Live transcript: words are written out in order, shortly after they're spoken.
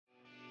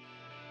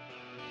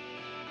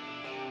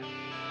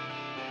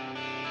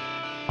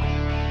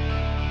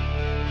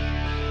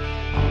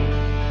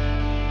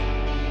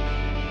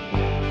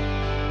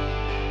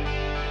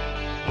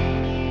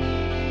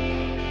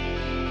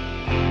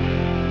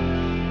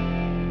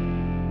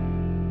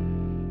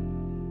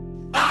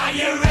Are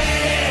you ready?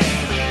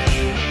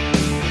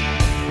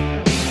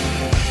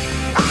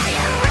 Are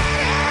you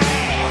ready?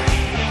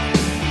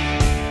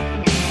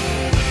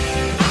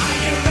 Are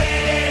you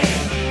ready?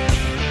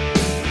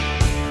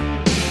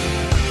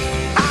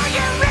 Are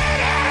you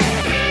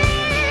ready?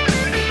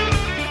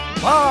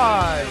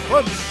 Live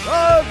from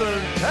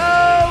Southern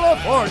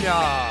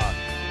California,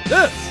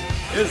 this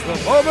is the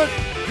moment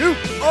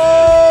you've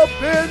all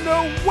been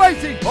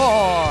waiting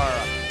for.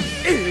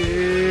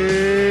 It's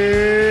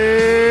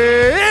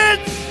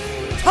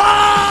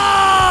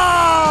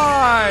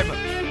time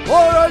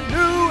for a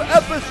new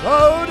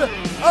episode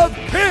of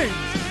Kings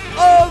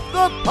of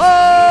the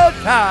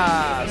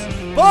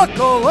Podcast.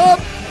 Buckle up,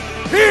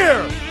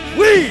 here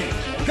we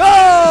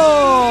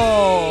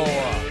go!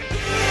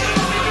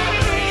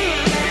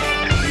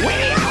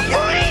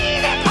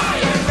 Are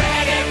you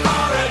ready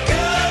for a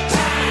good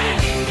time?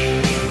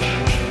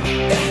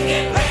 Then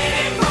get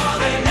ready for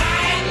the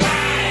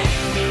nightlife.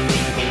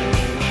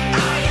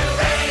 Are you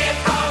ready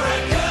for a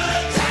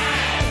good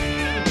time?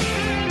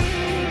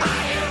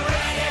 Are you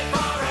ready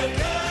for a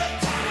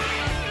good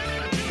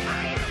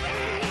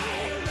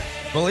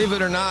time? Believe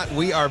it or not,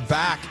 we are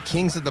back.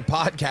 Kings of the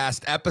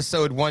Podcast,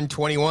 episode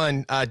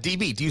 121.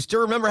 DB, do you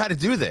still remember how to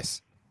do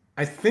this?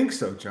 I think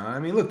so, John. I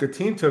mean, look, the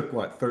team took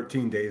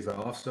 13 days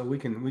off, so we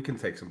can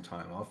take some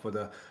time off.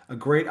 But a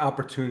great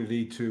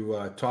opportunity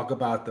to talk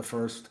about the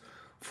first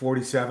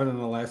 47 and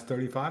the last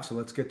 35. So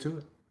let's get to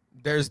it.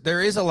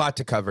 There is a lot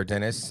to cover,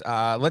 Dennis.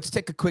 Let's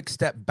take a quick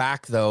step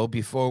back, though,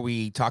 before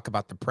we talk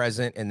about the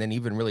present and then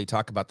even really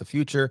talk about the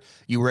future.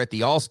 You were at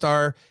the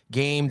All-Star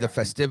game, the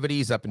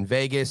festivities up in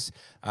Vegas.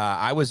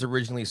 I was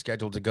originally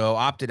scheduled to go,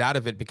 opted out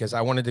of it because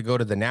I wanted to go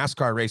to the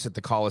NASCAR race at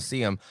the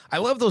Coliseum. I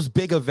love those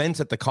big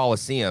events at the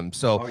Coliseum.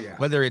 So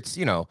whether it's,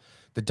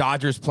 the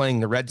Dodgers playing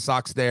the Red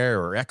Sox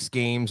there or X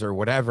Games or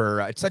whatever.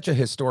 It's such a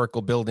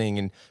historical building.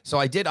 And so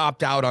I did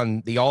opt out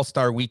on the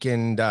All-Star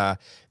weekend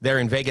there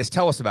in Vegas.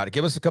 Tell us about it.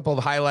 Give us a couple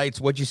of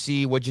highlights. What'd you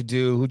see? What'd you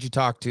do? Who'd you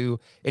talk to?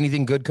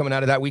 Anything good coming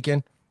out of that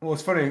weekend? Well,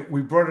 it's funny.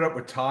 We brought it up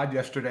with Todd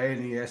yesterday,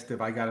 and he asked if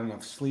I got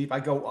enough sleep.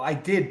 I go, well, I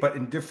did, but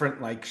in different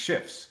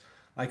shifts.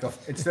 I got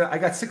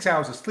 6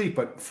 hours of sleep,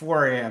 but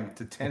 4 a.m.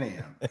 to 10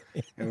 a.m.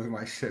 It was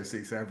my shifts. So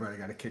everybody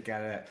got a kick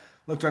out of that.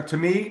 Look, to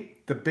me,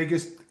 the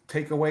biggest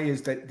takeaway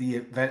is that the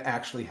event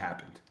actually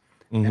happened,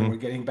 and we're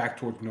getting back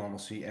towards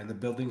normalcy, and the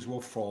buildings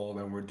will fall,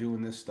 and we're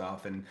doing this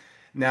stuff, and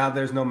now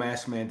there's no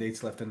mask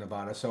mandates left in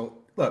Nevada. So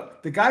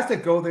look, the guys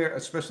that go there,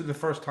 especially the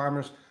first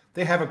timers,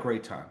 they have a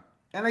great time,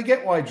 and I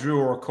get why Drew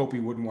or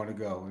Kopi wouldn't want to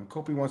go, and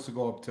Kopi wants to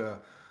go up to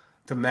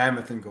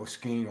Mammoth and go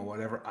skiing or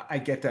whatever. I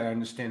get that, I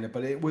understand it,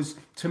 but it was,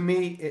 to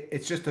me,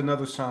 it's just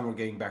another sign we're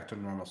getting back to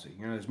normalcy.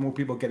 There's more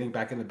people getting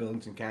back in the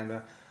buildings in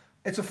Canada.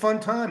 It's a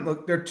fun time.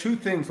 Look, there are two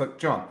things. Look,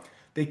 John,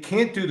 they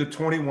can't do the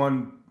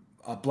 21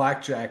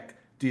 blackjack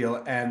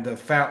deal and the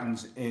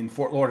fountains in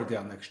Fort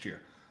Lauderdale next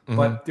year.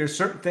 But there's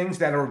certain things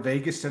that are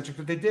Vegas-centric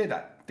that they did.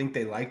 I think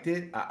they liked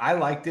it. I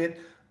liked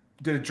it.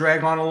 Did it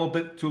drag on a little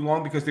bit too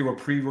long because they were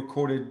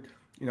pre-recorded,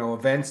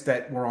 events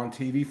that were on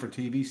TV for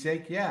TV's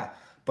sake? Yeah.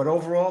 But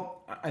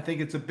overall, I think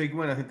it's a big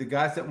win. I think the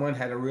guys that went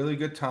had a really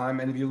good time.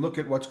 And if you look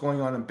at what's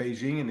going on in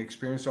Beijing and the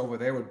experience over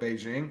there with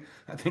Beijing,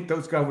 I think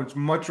those guys would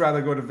much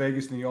rather go to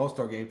Vegas in the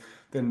All-Star game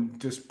than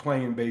just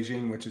playing in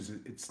Beijing,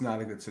 it's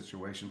not a good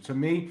situation. To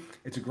me,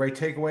 it's a great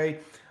takeaway.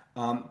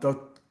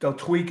 They'll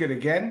tweak it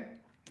again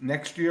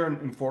next year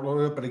in Fort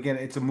Lauderdale, but again,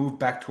 it's a move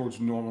back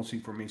towards normalcy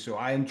for me. So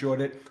I enjoyed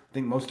it. I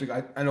think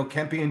I know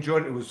Kempe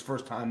enjoyed it. It was his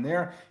first time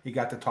there. He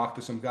got to talk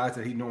to some guys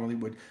that he normally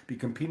would be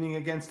competing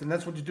against, and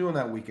that's what you do on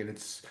that weekend.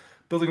 It's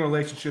building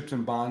relationships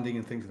and bonding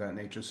and things of that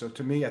nature. So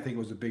to me, I think it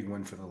was a big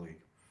win for the league.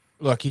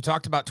 Look, you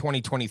talked about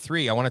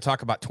 2023. I want to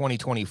talk about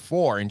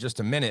 2024 in just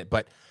a minute,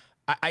 but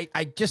I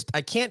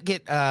can't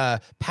get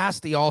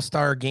past the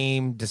All-Star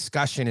game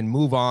discussion and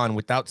move on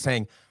without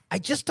saying, I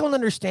just don't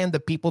understand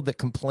the people that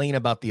complain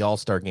about the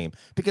All-Star game.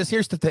 Because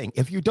here's the thing.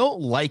 If you don't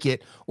like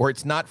it or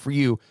it's not for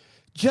you,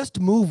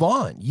 just move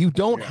on. You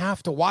don't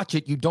have to watch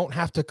it. You don't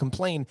have to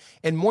complain.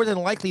 And more than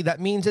likely, that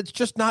means it's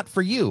just not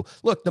for you.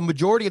 Look, the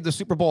majority of the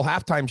Super Bowl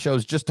halftime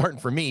shows just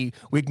aren't for me.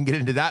 We can get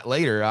into that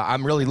later.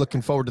 I'm really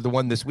looking forward to the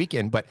one this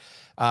weekend. But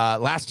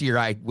last year,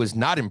 I was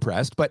not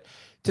impressed. But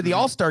to the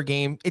All-Star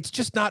game, it's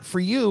just not for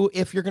you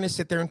if you're going to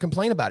sit there and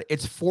complain about it.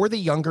 It's for the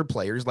younger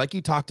players, like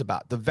you talked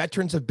about. The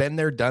veterans have been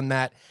there, done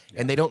that,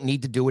 and they don't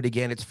need to do it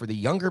again. It's for the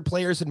younger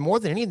players, and more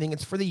than anything,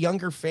 it's for the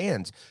younger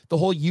fans, the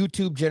whole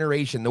YouTube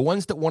generation, the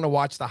ones that want to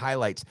watch the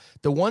highlights,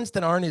 the ones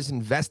that aren't as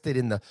invested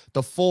in the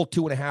full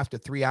 2.5 to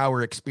 3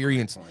 hour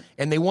experience,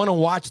 and they want to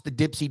watch the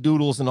dipsy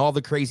doodles and all the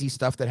crazy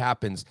stuff that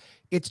happens.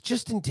 It's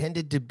just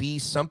intended to be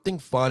something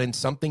fun and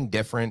something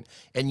different.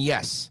 And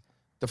yes,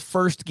 the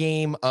first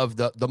game of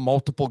the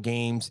multiple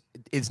games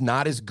is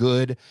not as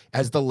good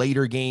as the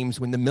later games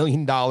when the $1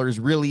 million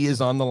really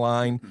is on the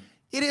line.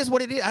 It is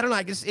what it is. I don't know.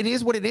 I guess it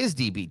is what it is,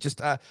 DB.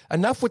 Just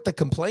enough with the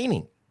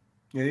complaining.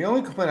 Yeah, the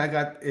only complaint I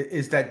got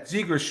is that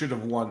Ziegler should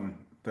have won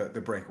the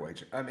breakaway.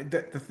 I mean,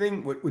 the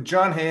thing with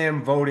John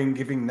Hamm voting,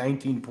 giving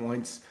 19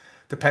 points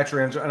to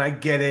Pietrangelo, and I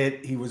get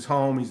it. He was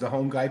home. He's the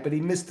home guy, but he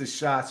missed the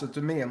shot. So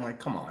to me, I'm like,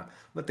 come on,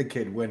 let the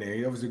kid win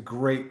here. It was a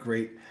great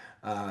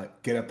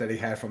get up that he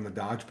had from the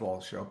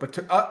dodgeball show. But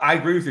I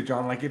agree with you,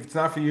 John. Like, if it's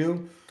not for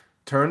you,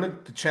 turn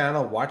the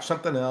channel, watch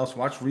something else,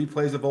 watch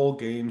replays of old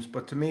games.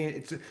 But to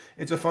me,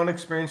 it's a fun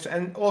experience,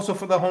 and also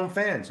for the home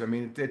fans. I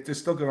mean, they're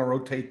still going to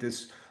rotate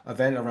this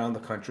event around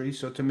the country.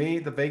 So to me,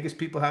 the Vegas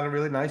people had a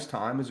really nice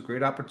time. It was a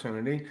great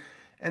opportunity.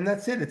 And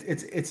that's it.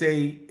 It's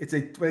a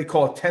what they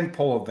call a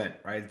tentpole event,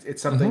 right?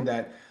 It's something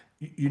that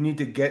you need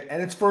to get, and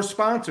it's for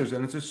sponsors,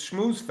 and it's a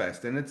schmooze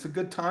fest, and it's a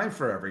good time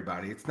for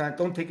everybody. It's not.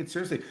 Don't take it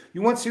seriously.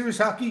 You want serious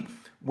hockey?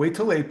 Wait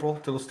till April,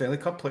 till the Stanley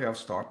Cup playoffs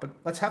start. But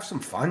let's have some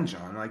fun,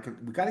 John. Like,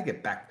 we got to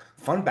get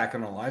fun back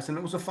in our lives, and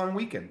it was a fun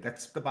weekend.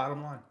 That's the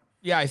bottom line.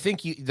 Yeah, I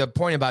think the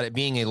point about it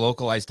being a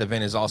localized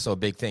event is also a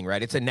big thing,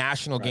 right? It's a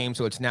national game,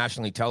 so it's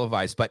nationally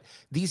televised. But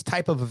these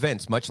type of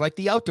events, much like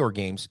the outdoor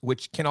games,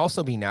 which can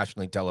also be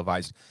nationally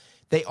televised,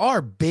 they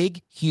are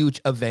big,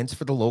 huge events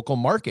for the local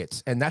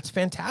markets, and that's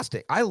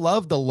fantastic. I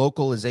love the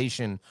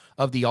localization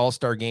of the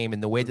All-Star Game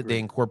and the way that they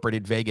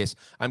incorporated Vegas.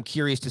 I'm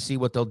curious to see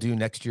what they'll do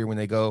next year when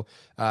they go,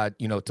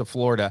 to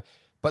Florida.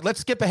 But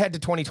let's skip ahead to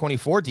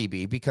 2024,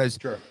 DB, because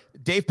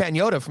Dave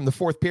Pagnotta from the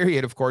Fourth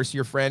Period, of course,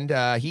 your friend,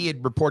 he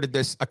had reported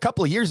this a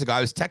couple of years ago.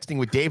 I was texting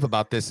with Dave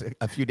about this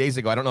a few days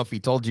ago. I don't know if he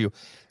told you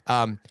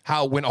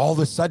how when all of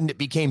a sudden it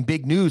became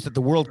big news that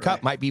the World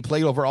Cup might be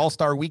played over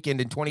All-Star Weekend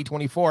in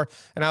 2024.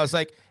 And I was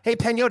like, hey,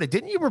 Pagnotta,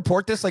 didn't you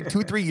report this like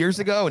 2-3 years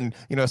ago? And,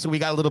 so we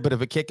got a little bit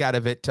of a kick out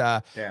of it.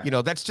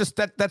 That's just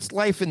that's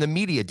life in the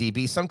media,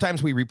 DB.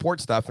 Sometimes we report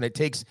stuff and it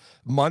takes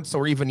months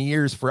or even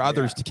years for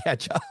others to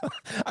catch up.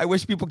 I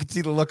wish people could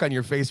see the look on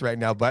your face right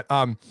now, but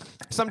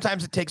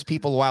sometimes it takes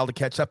people a while to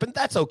catch up, and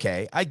that's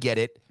okay. I get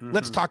it.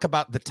 Let's talk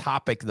about the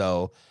topic,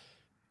 though.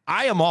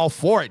 I am all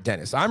for it,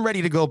 Dennis. I'm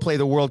ready to go play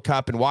the World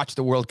Cup and watch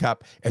the World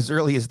Cup as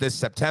early as this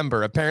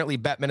September. Apparently,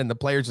 Bettman and the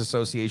Players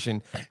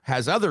Association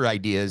has other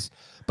ideas,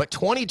 but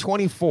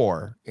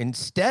 2024,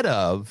 instead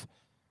of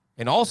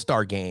an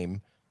All-Star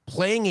game,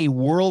 playing a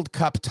World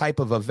Cup type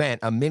of event,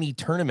 a mini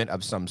tournament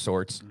of some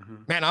sorts,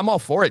 man, I'm all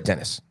for it,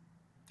 Dennis.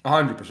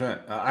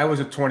 100%. I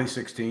was at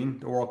 2016,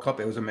 the World Cup.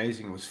 It was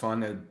amazing. It was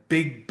fun. A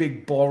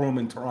big ballroom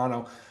in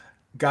Toronto.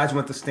 Guys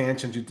went to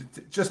stanchions. You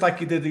did, just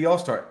like you did the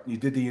All-Star. You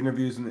did the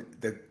interviews, and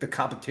the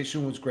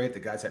competition was great. The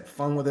guys had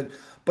fun with it.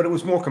 But it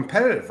was more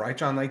competitive, right,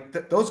 John?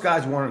 Like, those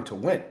guys wanted to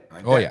win.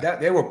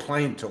 Like, they were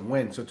playing to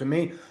win. So to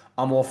me,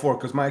 I'm all for it,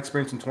 because my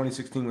experience in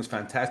 2016 was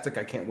fantastic.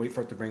 I can't wait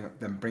for it to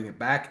bring it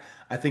back.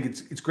 I think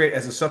it's great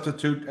as a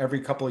substitute every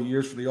couple of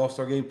years for the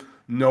All-Star game.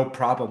 No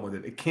problem with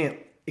it. It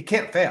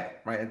can't fail,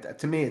 right? And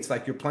to me, it's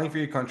like you're playing for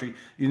your country.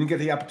 You didn't get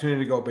the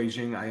opportunity to go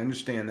Beijing. I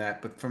understand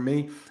that. But for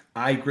me,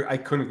 I agree. I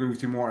couldn't agree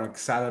with you more. I'm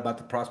excited about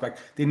the prospect.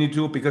 They need to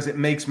do it because it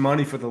makes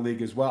money for the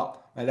league as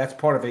well. And that's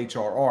part of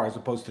HRR as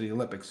opposed to the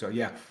Olympics. So,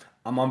 yeah,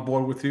 I'm on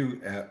board with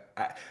you.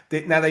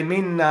 They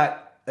may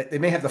not – they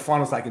may have the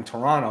finals like in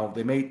Toronto.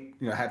 They may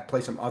have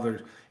play some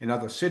in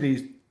other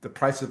cities. The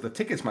price of the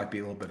tickets might be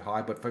a little bit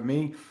high. But for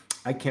me,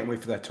 I can't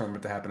wait for that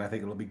tournament to happen. I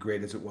think it'll be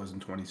great as it was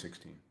in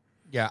 2016.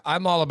 Yeah,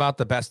 I'm all about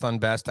the best on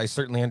best. I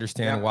certainly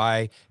understand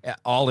why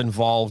all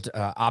involved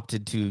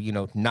opted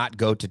to, not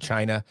go to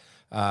China.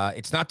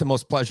 It's not the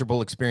most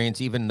pleasurable experience,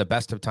 even the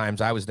best of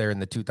times. I was there in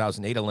the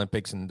 2008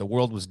 Olympics, and the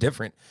world was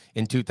different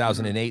in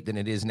 2008 than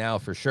it is now,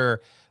 for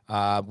sure.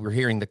 We're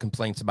hearing the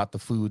complaints about the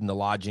food and the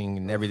lodging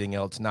and everything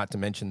else, not to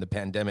mention the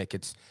pandemic.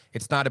 It's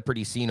not a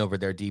pretty scene over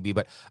there, DB,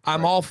 but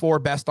I'm all for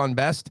best on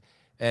best.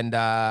 And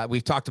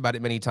we've talked about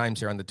it many times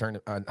here on the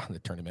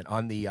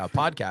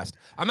podcast.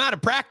 I'm out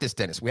of practice,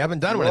 Dennis. We haven't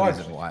done one of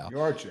these in a while.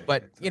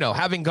 But,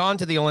 having gone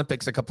to the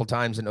Olympics a couple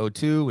times in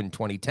 2002 and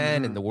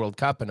 2010 and the World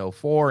Cup in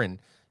 2004, and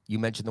you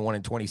mentioned the one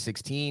in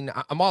 2016,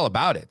 I'm all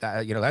about it.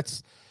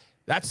 That's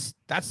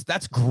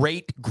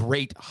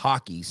great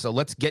hockey. So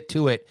let's get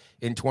to it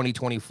in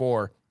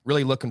 2024.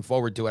 Really looking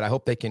forward to it. I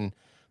hope they can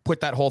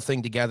put that whole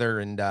thing together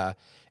and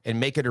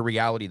make it a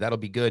reality. That'll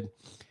be good.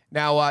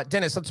 Now,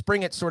 Dennis, let's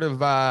bring it sort of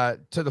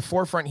to the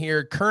forefront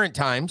here. Current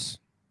times,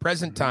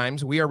 present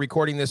times. We are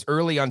recording this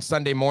early on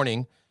Sunday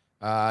morning.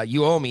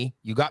 You owe me.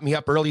 You got me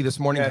up early this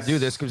morning to do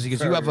this because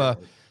you have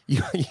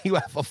you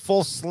have a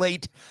full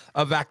slate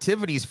of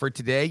activities for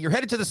today. You're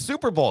headed to the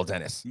Super Bowl,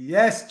 Dennis.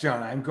 Yes,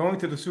 John. I'm going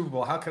to the Super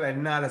Bowl. How could I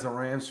not, as a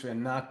Rams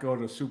fan, not go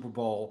to the Super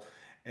Bowl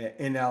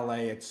in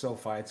LA at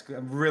SoFi?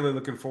 I'm really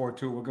looking forward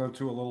to it. We'll go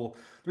to a little.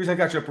 The reason I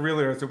got you up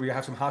earlier is that we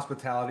have some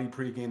hospitality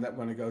pregame that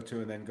we're going to go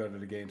to and then go to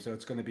the game. So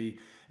it's going to be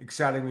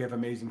exciting. We have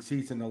amazing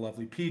seats and the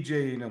lovely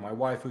PJ. My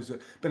wife, who's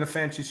been a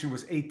fan since she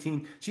was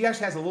 18. She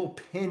actually has a little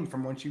pin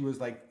from when she was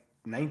like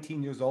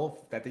 19 years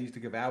old that they used to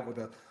give out with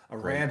a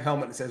Ram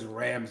helmet that says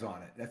Rams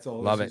on it. That's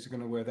all. Love it. She's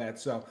going to wear that.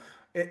 So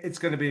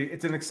it's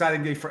an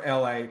exciting day for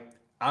LA.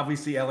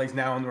 Obviously, LA's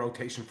now in the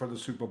rotation for the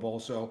Super Bowl.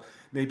 So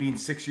maybe in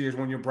 6 years,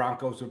 when your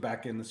Broncos are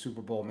back in the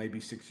Super Bowl, maybe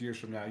 6 years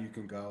from now, you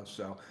can go.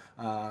 So,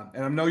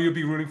 and I know you'll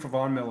be rooting for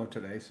Von Miller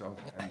today. So,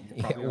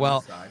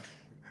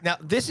 now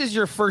this is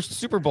your first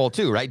Super Bowl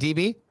too, right,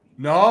 DB?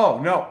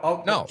 No.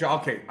 Oh, No.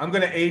 Okay, I'm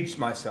going to age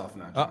myself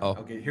now. John. Uh-oh.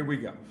 Okay, here we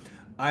go.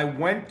 I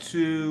went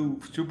to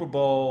Super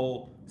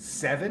Bowl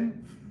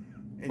 7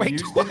 in Wait,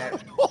 Houston.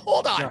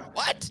 hold on. No.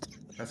 What?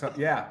 That's not,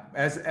 yeah,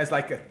 as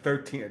like a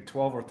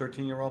 12 or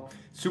 13-year-old.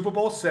 Super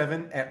Bowl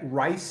 7 at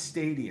Rice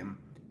Stadium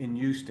in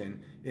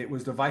Houston. It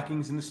was the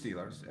Vikings and the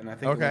Steelers, and I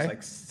think it was Okay.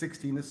 like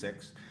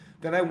 16-6.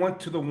 Then I went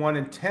to the one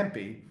in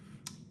Tempe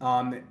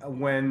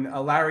when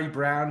Larry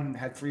Brown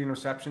had 3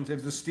 interceptions.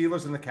 It was the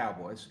Steelers and the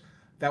Cowboys.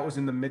 That was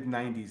in the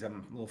mid-90s.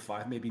 I'm a little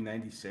 5, maybe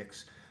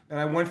 96. And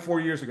I went 4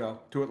 years ago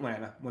to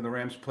Atlanta when the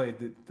Rams played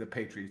the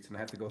Patriots, and I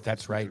had to go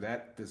through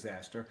that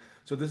disaster.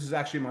 So this is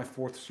actually my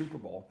 4th Super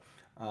Bowl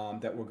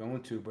that we're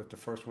going to, but the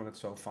first one at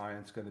SoFi, and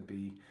it's going to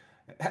be.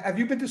 Have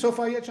you been to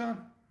SoFi yet,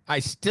 John? I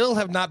still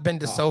have not been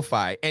to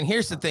SoFi. And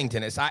here's the thing,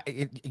 Dennis.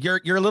 You're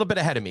a little bit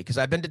ahead of me because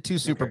I've been to 2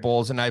 Super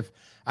Bowls and I've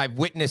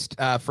witnessed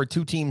for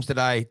 2 teams that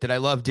I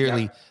love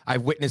dearly. Yeah.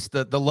 I've witnessed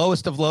the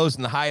lowest of lows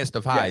and the highest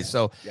of highs. Yes.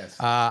 So Yes.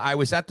 I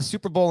was at the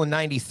Super Bowl in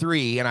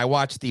 '93 and I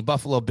watched the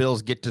Buffalo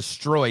Bills get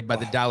destroyed by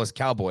the Dallas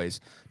Cowboys.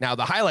 Now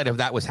the highlight of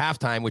that was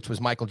halftime, which was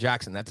Michael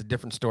Jackson. That's a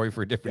different story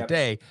for a different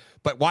day.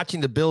 But watching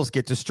the Bills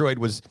get destroyed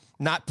was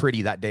not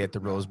pretty that day at the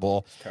Rose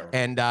Bowl.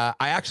 And I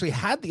actually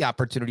had the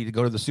opportunity to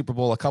go to the Super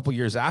Bowl a couple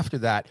years after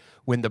that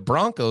when the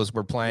Broncos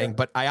were playing,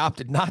 but I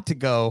opted not to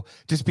go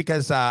just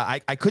because I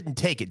couldn't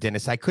take it,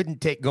 Dennis. I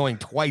couldn't take going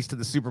twice to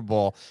the Super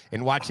Bowl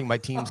and watching my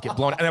teams get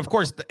blown. And of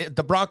course,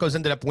 the Broncos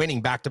ended up winning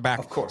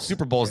back-to-back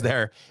Super Bowls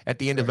there at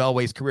the end of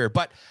Elway's career.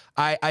 But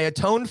I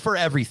atoned for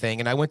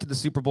everything, and I went to the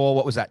Super Bowl.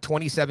 What was that?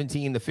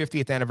 2017, the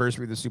 50th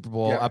anniversary of the Super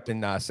Bowl up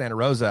in Santa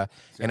Rosa,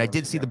 and I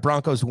did see the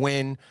Broncos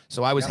win,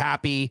 so I was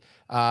happy.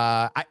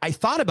 I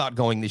thought about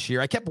going this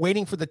year. I kept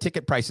waiting for the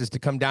ticket prices to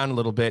come down a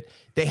little bit.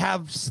 They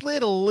have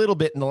slid a little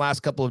bit in the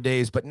last couple of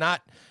days, but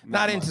not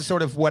into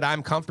sort of what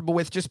I'm comfortable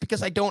with, just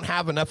because I don't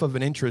have enough of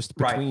an interest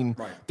between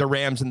the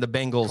Rams and the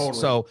Bengals. Totally.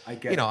 So, I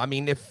get it. I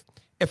mean,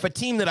 if a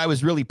team that I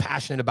was really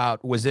passionate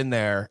about was in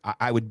there,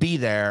 I would be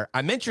there.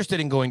 I'm interested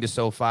in going to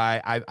SoFi.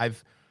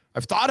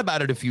 I've thought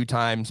about it a few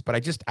times, but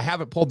I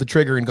haven't pulled the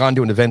trigger and gone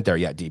to an event there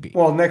yet, DB.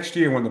 Well, next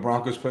year when the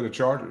Broncos play the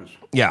Chargers,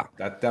 Yeah.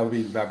 that'd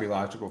be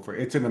logical for.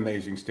 It's an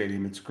amazing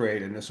stadium. It's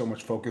great, and there's so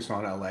much focus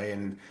on LA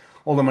and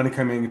all the money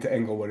coming into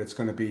Englewood. It's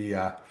going to be.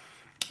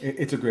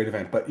 It's a great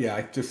event, but yeah,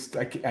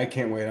 I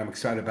can't wait. I'm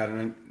excited about it,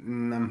 and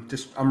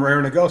I'm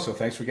raring to go. So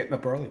thanks for getting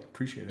up early.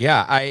 Appreciate it.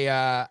 Yeah,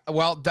 I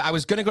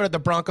was going to go to the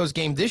Broncos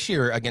game this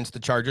year against the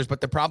Chargers,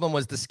 but the problem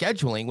was the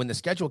scheduling. When the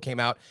schedule came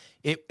out,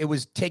 it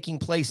was taking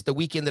place the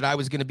weekend that I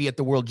was going to be at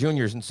the World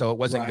Juniors, and so it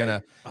wasn't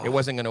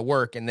gonna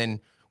work. And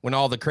then when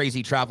all the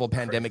crazy travel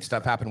pandemic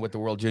stuff happened with the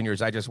World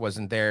Juniors, I just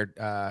wasn't there,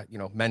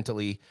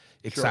 mentally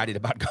excited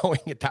about going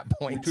at that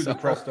point. You're too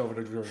depressed over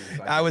the Juniors.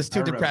 I was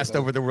too depressed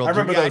over the World I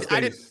remember Juniors. those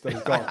days.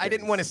 Those dark I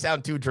didn't days. want to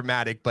sound too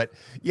dramatic, but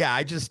yeah,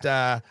 I just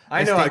I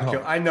know stayed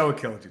home. I know it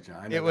killed you, John.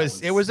 I know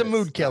It was a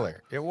mood it's-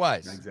 killer. It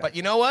was. Exactly. But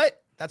you know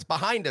what? That's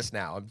behind us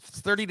now. It's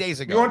 30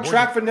 days ago. You on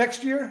track for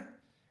next year?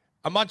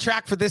 I'm on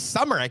track for this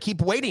summer. I keep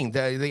waiting. The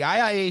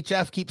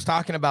IIHF keeps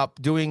talking about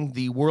doing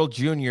the World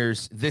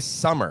Juniors this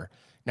summer.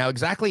 Now,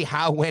 exactly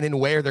how, when, and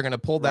where they're going to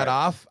pull that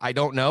off, I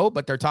don't know,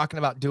 but they're talking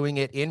about doing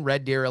it in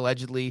Red Deer,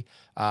 allegedly,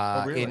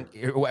 really? in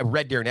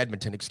Red Deer in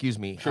Edmonton, excuse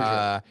me.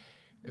 Sure.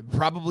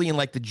 Probably in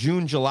like the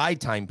June, July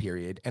time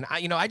period. And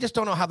I just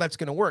don't know how that's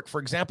going to work. For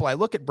example, I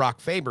look at Brock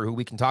Faber, who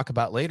we can talk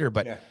about later,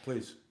 but Yeah,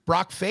 please.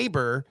 Brock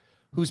Faber,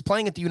 who's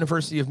playing at the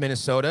University of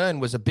Minnesota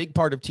and was a big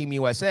part of Team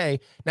USA.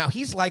 Now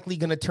he's likely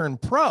going to turn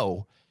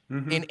pro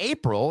in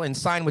April and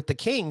sign with the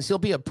Kings. He'll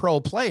be a pro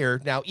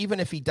player. Now, even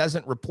if he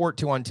doesn't report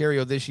to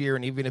Ontario this year,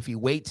 and even if he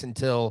waits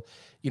until,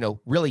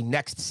 really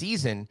next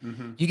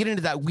season, you get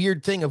into that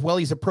weird thing of, well,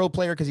 he's a pro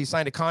player because he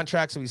signed a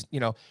contract. So he's,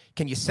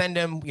 can you send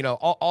him,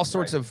 all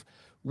sorts of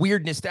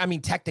weirdness. I mean,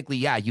 technically,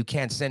 yeah, you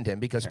can send him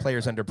because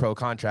players under pro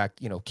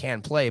contract,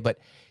 can play, but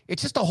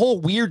it's just a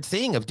whole weird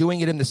thing of doing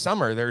it in the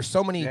summer. There are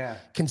so many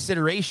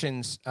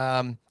considerations.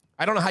 I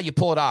don't know how you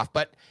pull it off,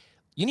 but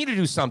you need to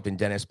do something,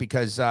 Dennis,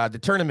 because the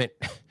tournament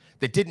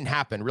that didn't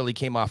happen really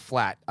came off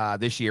flat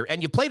this year.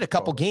 And you played a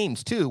couple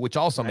games too, which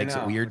also makes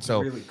it weird. It's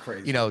So, really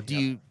crazy.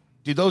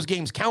 do those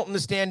games count in the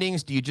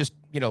standings? Do you just,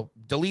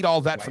 delete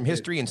all that from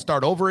history and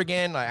start over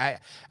again? I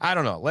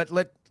don't know.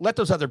 Let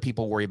those other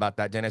people worry about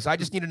that, Dennis. I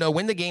just need to know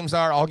when the games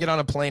are. I'll get on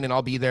a plane and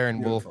I'll be there,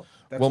 and Beautiful.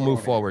 That's we'll what I move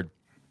wanna forward.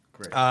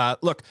 Great.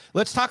 Look,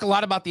 let's talk a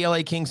lot about the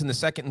LA Kings in the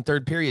second and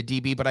third period,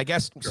 DB, but I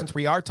guess since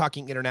we are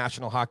talking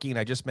international hockey and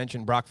I just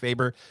mentioned Brock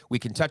Faber, we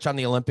can touch on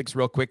the Olympics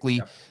real quickly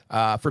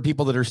for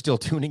people that are still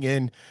tuning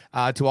in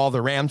to all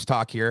the Rams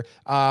talk here.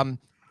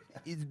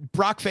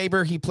 Brock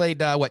Faber, he played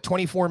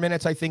 24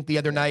 minutes, I think, the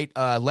other night.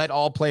 Led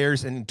all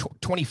players in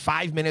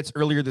 25 minutes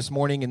earlier this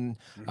morning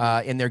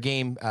in their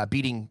game,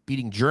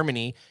 beating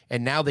Germany,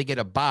 and now they get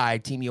a bye.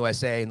 Team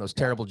USA in those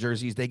terrible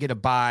jerseys, they get a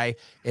bye,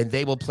 and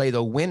they will play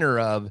the winner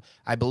of,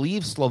 I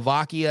believe,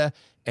 Slovakia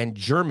and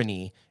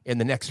Germany in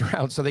the next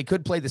round. So they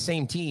could play the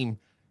same team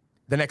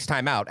the next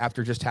time out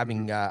after just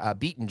having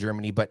beaten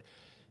Germany, but.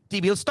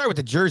 DB, let's start with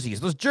the jerseys.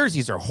 Those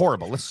jerseys are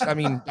horrible. I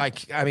mean,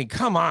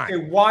 come on.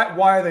 Okay, why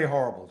are they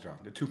horrible, John?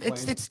 They're too plain.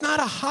 It's not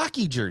a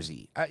hockey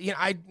jersey.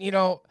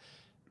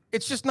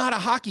 It's just not a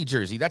hockey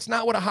jersey. That's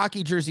not what a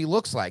hockey jersey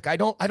looks like. I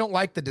don't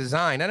like the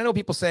design. And I know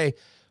people say,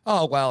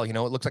 oh, well, it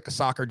looks like a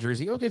soccer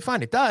jersey. Okay,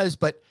 fine, it does,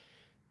 but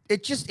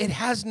it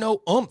has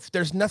no oomph.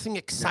 There's nothing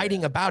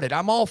exciting about it.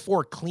 I'm all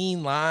for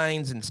clean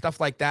lines and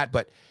stuff like that,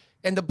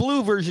 and the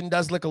blue version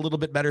does look a little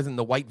bit better than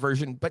the white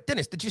version. But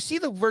Dennis, did you see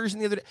the version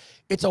the other day?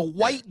 It's a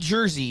white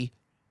jersey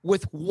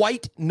with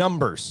white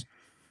numbers.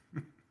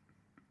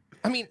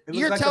 I mean,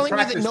 you're like telling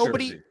me that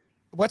nobody, jersey.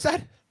 What's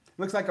that?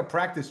 Looks like a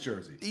practice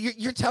jersey.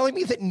 You're telling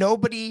me that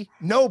nobody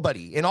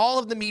in all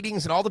of the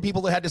meetings and all the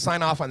people that had to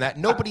sign off on that,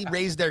 nobody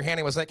raised their hand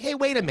and was like, hey,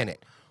 wait a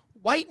minute.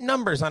 White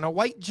numbers on a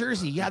white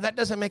jersey. Yeah, that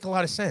doesn't make a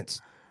lot of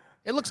sense.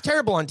 It looks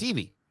terrible on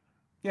TV.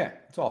 Yeah,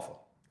 it's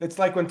awful. It's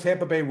like when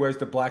Tampa Bay wears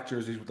the black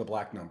jerseys with the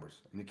black numbers,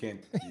 and you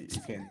can't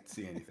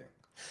see anything.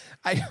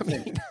 I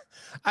mean,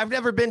 I've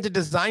never been to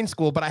design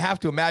school, but I have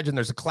to imagine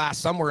there's a class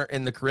somewhere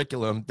in the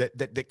curriculum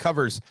that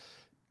covers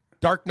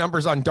dark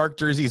numbers on dark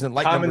jerseys and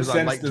light numbers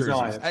on light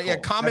jerseys. Yeah,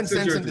 common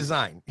sense and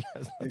design.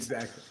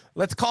 Exactly.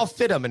 Let's call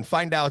FITM and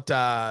find out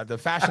the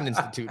Fashion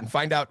Institute and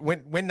find out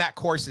when that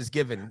course is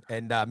given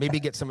and maybe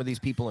get some of these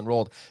people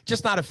enrolled.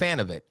 Just not a fan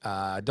of it.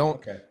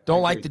 Don't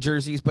like the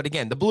jerseys, but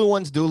again, the blue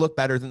ones do look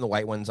better than the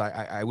white ones.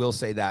 I will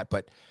say that.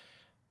 But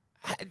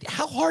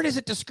how hard is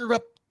it to screw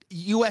up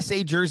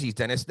USA jerseys,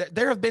 Dennis?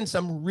 There have been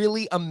some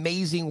really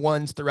amazing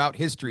ones throughout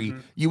history. Mm-hmm.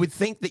 You would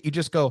think that you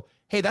just go,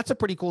 hey, that's a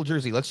pretty cool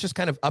jersey. Let's just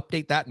kind of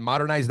update that and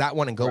modernize that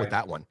one and go with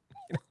that one.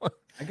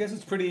 I guess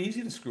it's pretty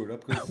easy to screw it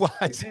up because well,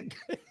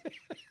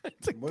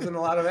 it wasn't a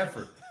lot of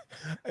effort.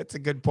 That's a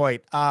good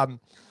point. I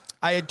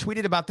had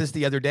tweeted about this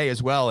the other day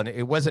as well, and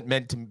it wasn't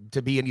meant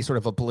to be any sort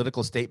of a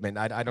political statement.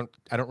 I don't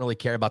really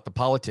care about the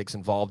politics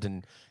involved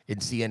in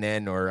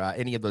CNN or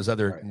any of those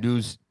other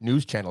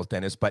news channels,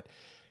 Dennis. But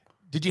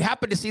did you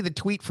happen to see the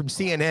tweet from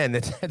CNN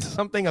that said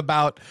something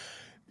about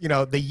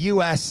the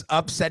U.S.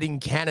 upsetting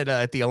Canada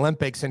at the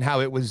Olympics and how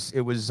it was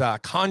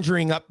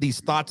conjuring up these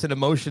thoughts and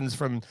emotions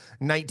from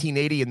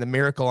 1980 and the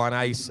Miracle on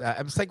Ice?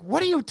 I was like,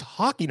 what are you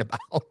talking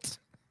about?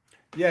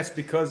 Yes,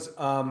 because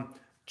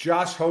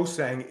Josh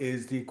Hosang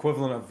is the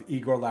equivalent of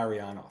Igor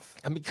Larionov.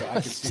 I mean, so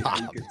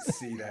you could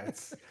see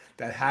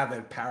that have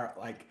a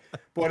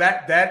boy,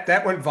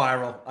 that went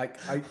viral.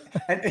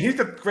 And here's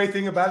the great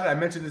thing about it. I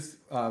mentioned this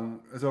I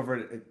was over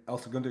at El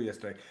Segundo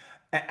yesterday.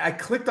 I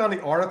clicked on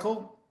the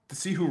article to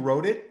see who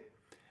wrote it,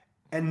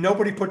 and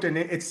nobody put their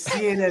name. It's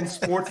CNN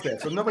Sports there,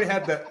 so nobody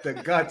had the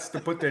guts to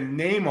put their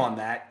name on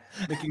that,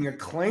 making a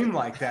claim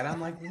like that.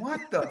 I'm like, what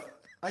the?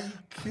 Are you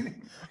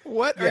kidding?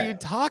 What are you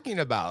talking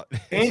about?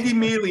 Andy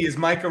Mealy is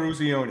Mike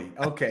Eruzione.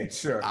 Okay,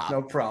 sure,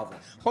 no problem.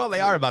 Well, they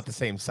are about the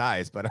same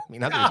size, but I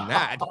mean, other than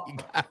that, you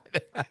got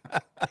it.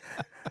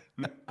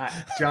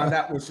 John,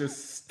 that was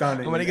just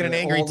stunning. I'm going to get an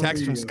angry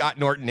text from Scott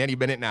Norton any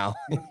minute now.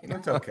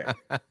 It's okay.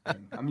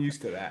 I'm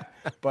used to that.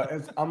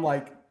 But I'm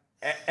like,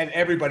 and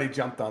everybody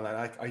jumped on that.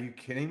 Like, are you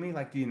kidding me?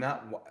 Like, do you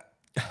not?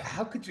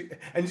 How could you?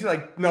 And she's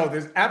like, no,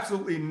 there's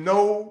absolutely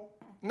no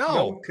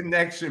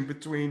connection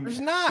between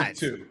the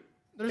two.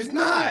 There's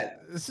not.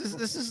 This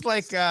is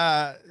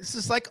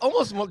like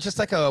almost just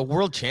like a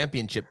world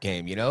championship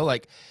game,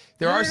 Like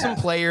there are some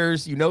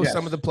players,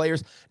 some of the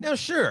players. Now,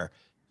 sure,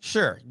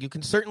 you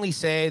can certainly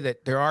say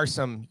that there are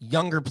some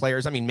younger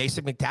players. I mean,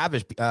 Mason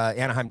McTavish,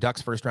 Anaheim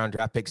Ducks first round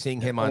draft pick,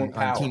 seeing him on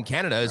Team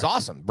Canada is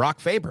awesome. Brock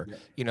Faber,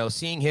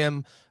 seeing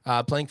him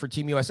playing for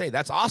Team USA,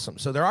 that's awesome.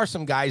 So there are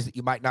some guys that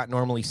you might not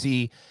normally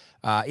see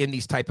in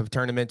these type of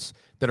tournaments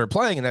that are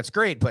playing, and that's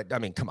great. But I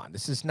mean, come on,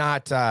 this is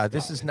not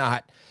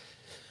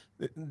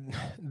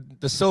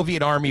the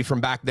Soviet Army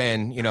from back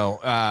then,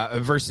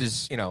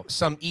 versus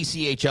some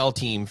ECHL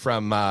team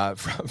from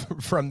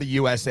the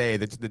USA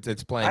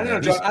that's playing. I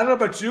don't know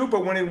about you,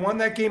 but when they won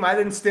that game, I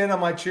didn't stand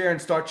on my chair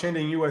and start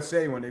chanting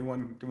USA when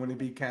they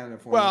beat Canada.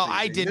 Well,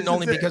 I didn't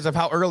only because of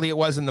how early it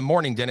was in the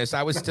morning, Dennis.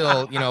 I was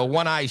still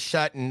one eye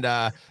shut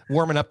and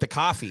warming up the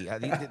coffee.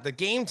 The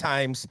game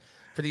times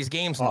for these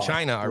games in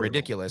China are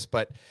ridiculous,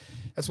 but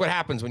that's what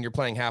happens when you're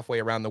playing halfway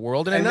around the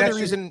world. And another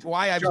reason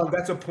why John,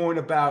 that's a point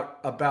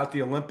about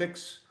the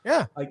Olympics.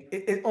 Yeah. Like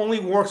it only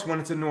works when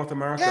it's in North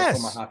America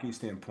from a hockey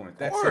standpoint.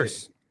 That's of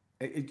course.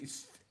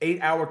 It's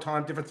 8-hour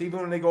time difference. Even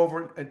when they go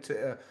over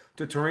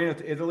to Torino,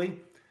 to Italy,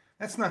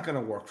 that's not going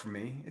to work for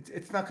me.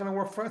 It's not going to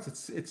work for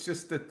us. It's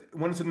just that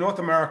when it's in North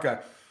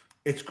America,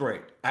 it's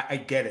great. I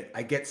get it.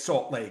 I get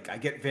Salt Lake. I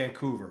get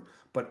Vancouver.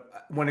 But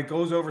when it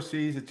goes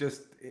overseas, it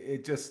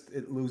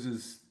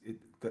loses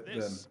the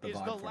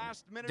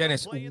vibe.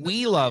 Dennis,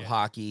 we love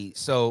hockey,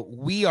 so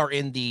we are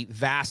in the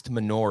vast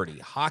minority.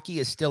 Hockey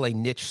is still a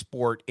niche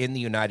sport in the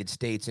United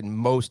States in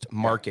most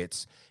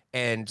markets.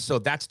 And so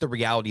that's the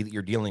reality that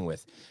you're dealing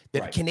with.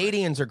 That Right.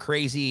 Canadians are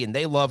crazy and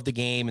they love the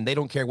game and they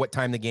don't care what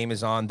time the game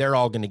is on. They're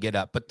all going to get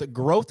up. But the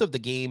growth of the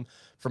game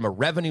from a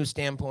revenue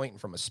standpoint,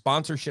 from a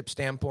sponsorship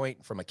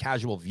standpoint, from a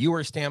casual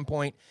viewer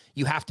standpoint,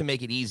 you have to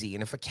make it easy.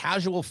 And if a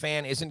casual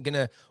fan isn't going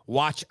to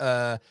watch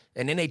an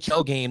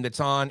NHL game that's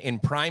on in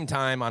prime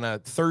time on a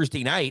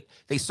Thursday night,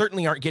 they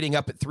certainly aren't getting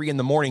up at 3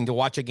 a.m. to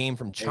watch a game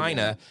from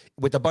China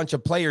with a bunch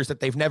of players that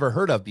they've never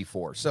heard of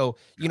before. So,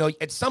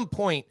 at some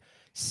point,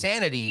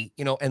 sanity,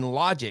 and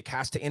logic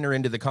has to enter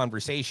into the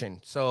conversation.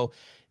 So,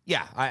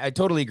 yeah, I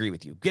totally agree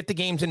with you. Get the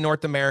games in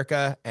North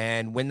America,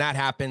 and when that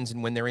happens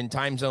and when they're in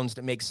time zones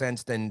that make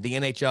sense, then the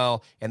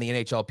NHL and the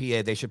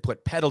NHLPA, they should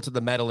put pedal to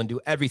the metal and do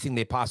everything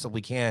they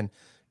possibly can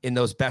in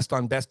those best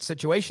on best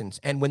situations.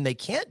 And when they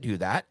can't do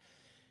that,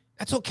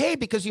 that's okay,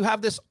 because you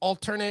have this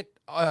alternate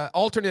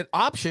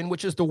option,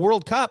 which is the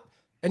World Cup,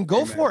 and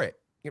go for it,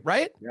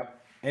 right? Yep.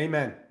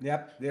 Amen.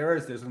 Yep.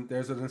 There's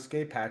an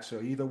escape hatch. So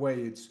either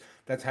way,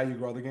 that's how you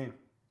grow the game.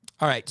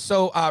 All right.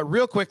 So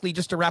real quickly,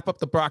 just to wrap up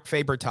the Brock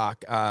Faber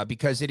talk,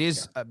 because it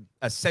is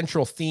a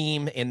central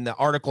theme in the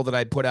article that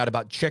I put out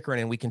about Chychrun,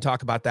 and we can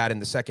talk about that in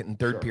the second and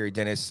third period,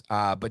 Dennis.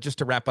 But just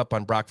to wrap up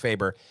on Brock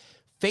Faber,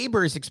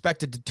 Faber is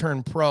expected to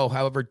turn pro.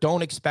 However,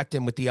 don't expect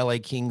him with the LA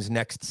Kings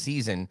next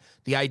season.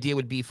 The idea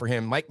would be for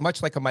him,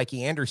 much like a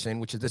Mikey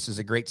Anderson, this is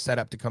a great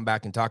setup to come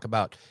back and talk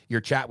about your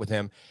chat with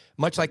him.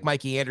 Much like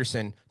Mikey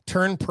Anderson,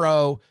 turn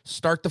pro,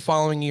 start the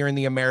following year in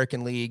the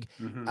American League.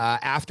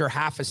 After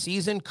half a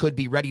season, could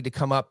be ready to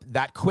come up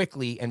that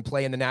quickly and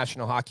play in the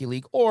National Hockey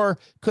League, or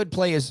could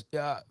play his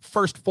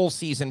first full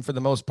season for the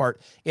most part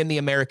in the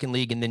American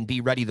League and then be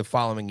ready the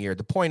following year.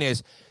 The point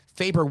is,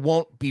 Faber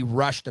won't be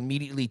rushed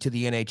immediately to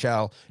the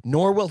NHL,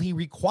 nor will he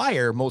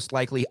require, most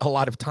likely, a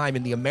lot of time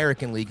in the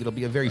American League. It'll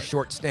be a very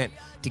short stint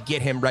to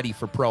get him ready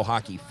for pro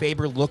hockey.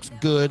 Faber looks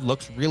good,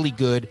 looks really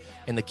good,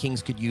 and the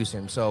Kings could use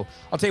him. So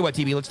I'll tell you what,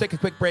 TB, let's take a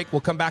quick break. We'll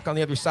come back on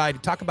the other side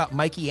to talk about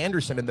Mikey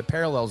Anderson and the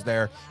parallels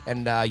there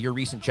and your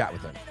recent chat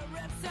with him.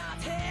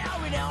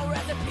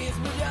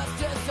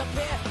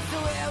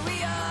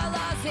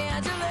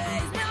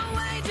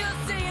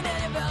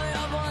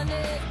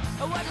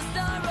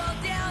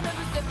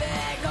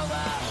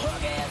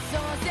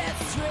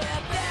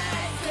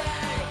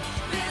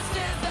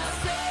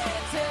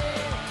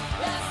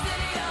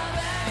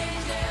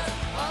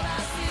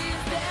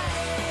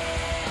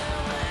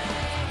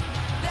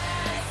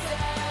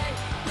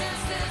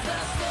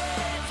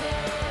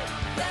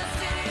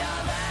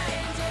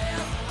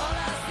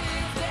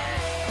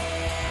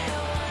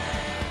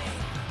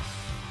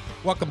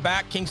 Welcome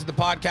back, Kings of the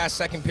Podcast,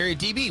 second period.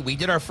 DB, we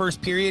did our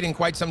first period in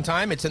quite some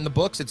time. It's in the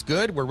books. It's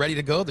good. We're ready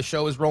to go. The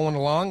show is rolling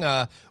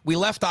along. We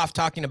left off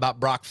talking about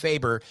Brock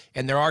Faber,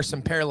 and there are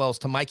some parallels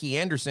to Mikey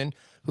Anderson,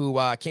 who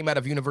came out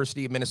of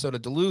University of Minnesota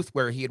Duluth,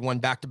 where he had won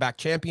back-to-back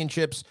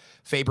championships.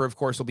 Faber, of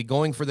course, will be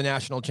going for the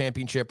national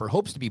championship, or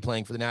hopes to be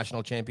playing for the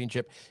national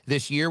championship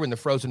this year when the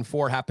Frozen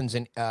Four happens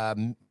in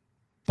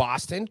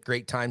Boston.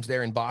 Great times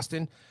there in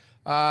Boston.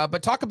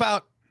 But talk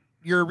about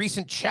your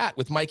recent chat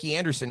with Mikey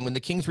Anderson when the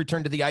Kings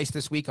returned to the ice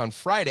this week on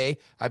Friday.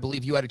 I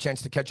believe you had a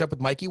chance to catch up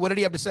with Mikey. What did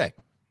he have to say?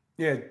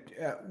 Yeah,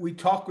 we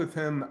talked with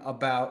him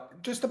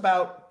about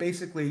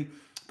basically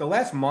the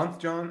last month,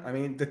 John. I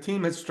mean, the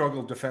team has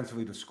struggled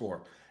defensively to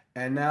score.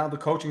 And now the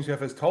coaching staff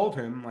has told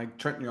him, like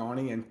Trent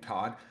Yarny and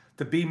Todd,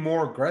 to be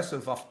more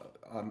aggressive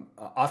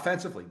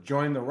offensively,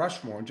 join the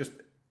rush more. And just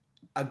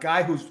a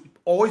guy who's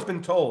always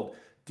been told,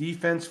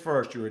 defense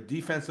first. You're a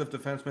defensive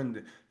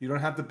defenseman. You don't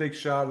have the big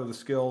shot or the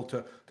skill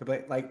to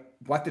play. Like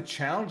what the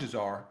challenges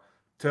are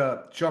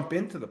to jump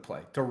into the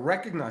play, to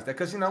recognize that.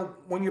 Because,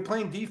 when you're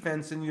playing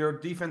defense and you're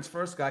a defense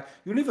first guy,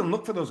 you don't even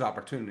look for those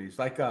opportunities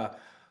like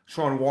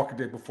Sean Walker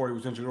did before he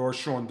was injured, or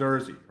Sean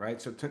Dursey,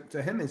 right? So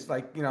to him, it's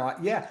like,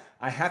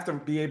 I have to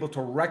be able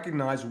to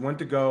recognize when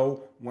to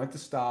go, when to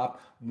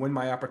stop, when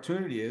my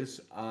opportunity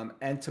is.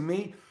 And to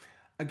me,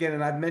 again,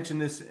 and I've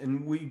mentioned this,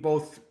 and we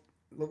both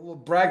we'll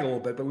brag a little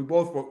bit, but we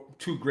both wrote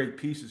two great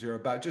pieces here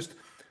about just,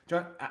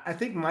 John, I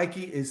think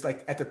Mikey is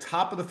like at the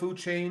top of the food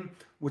chain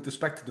with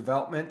respect to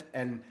development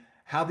and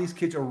how these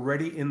kids are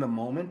ready in the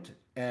moment.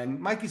 And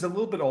Mikey's a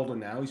little bit older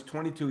now. He's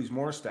 22. He's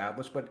more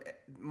established. But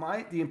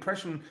the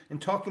impression in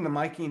talking to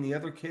Mikey and the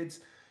other kids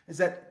is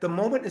that the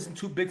moment isn't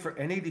too big for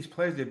any of these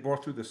players they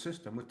brought through the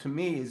system, which to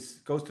me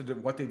goes to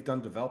what they've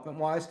done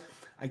development-wise.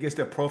 I guess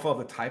their profile,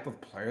 the type of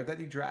player that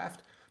he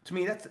draft. To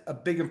me, that's a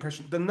big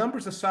impression. The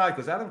numbers aside,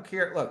 because I don't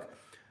care. Look,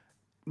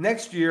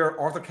 next year,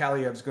 Arthur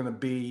Kaliev is going to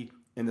be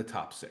in the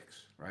top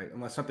 6, right?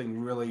 Unless something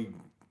really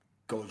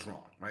goes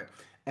wrong, right?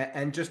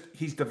 And just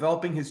he's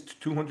developing his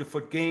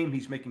 200-foot game.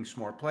 He's making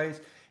smart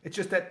plays. It's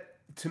just that,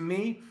 to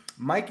me,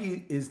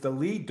 Mikey is the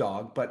lead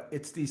dog, but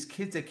it's these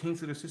kids that came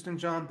through the system,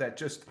 John,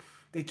 that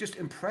they just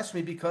impress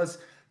me because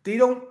they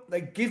don't,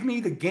 give me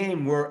the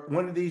game where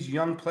one of these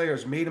young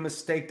players made a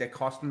mistake that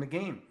cost them the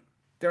game.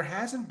 There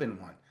hasn't been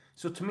one.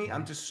 So to me,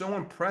 I'm just so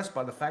impressed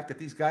by the fact that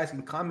these guys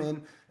can come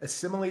in,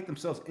 assimilate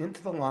themselves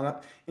into the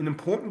lineup in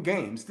important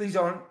games. This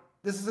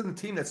isn't a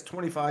team that's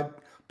 25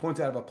 points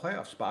out of a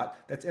playoff spot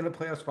that's in a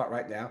playoff spot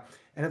right now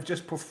and have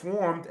just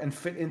performed and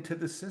fit into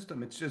the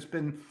system. It's just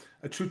been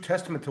a true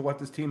testament to what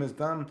this team has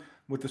done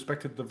with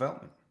respect to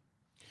development.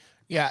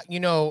 Yeah,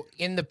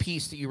 in the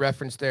piece that you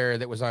referenced there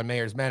that was on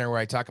Mayor's Manor where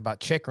I talk about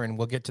Chikrin,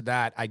 we'll get to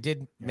that. I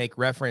did make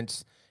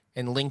reference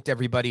and linked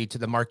everybody to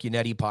the Mark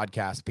Unetti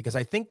podcast because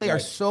I think they are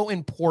so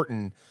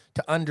important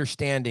to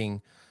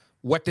understanding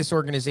what this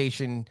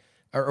organization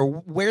or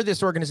where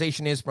this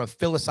organization is from a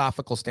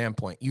philosophical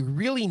standpoint. You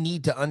really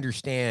need to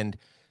understand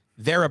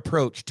their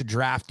approach to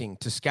drafting,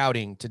 to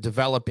scouting, to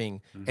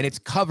developing, and it's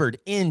covered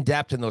in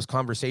depth in those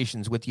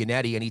conversations with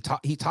Unetti. And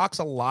he talks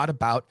a lot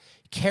about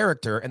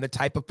character and the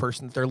type of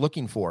person that they're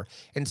looking for.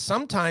 And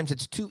sometimes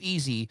it's too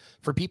easy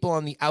for people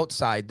on the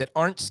outside that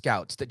aren't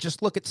scouts, that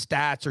just look at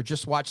stats or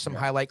just watch some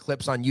highlight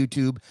clips on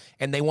YouTube,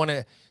 and they want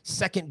to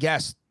second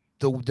guess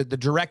the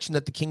direction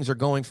that the Kings are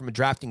going from a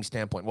drafting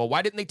standpoint. Well,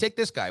 why didn't they take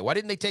this guy? Why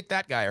didn't they take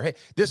that guy? Or, hey,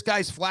 this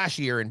guy's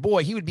flashier, and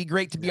boy, he would be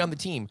great to be on the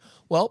team.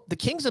 Well, the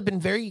Kings have been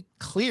very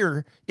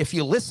clear, if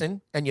you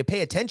listen and you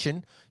pay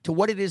attention to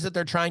what it is that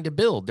they're trying to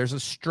build. There's a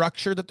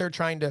structure that they're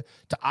trying to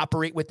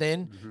operate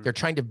within. They're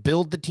trying to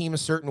build the team a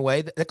certain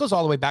way. That goes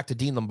all the way back to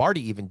Dean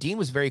Lombardi even. Dean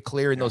was very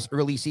clear in those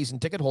early season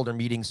ticket holder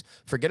meetings.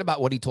 Forget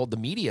about what he told the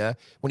media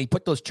when he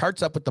put those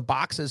charts up with the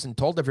boxes and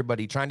told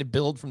everybody, trying to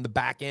build from the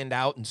back end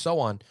out and so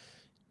on.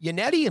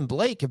 Unetti and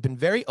Blake have been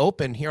very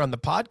open here on the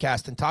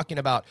podcast and talking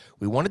about,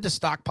 we wanted to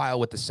stockpile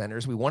with the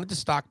centers. We wanted to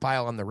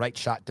stockpile on the right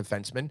shot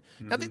defensemen.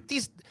 Now,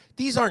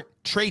 these aren't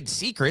trade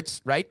secrets,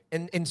 right?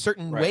 And in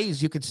certain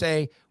ways, you could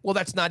say, well,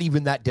 that's not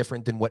even that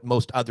different than what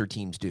most other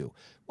teams do.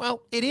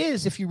 Well, it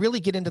is if you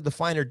really get into the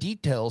finer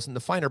details and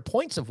the finer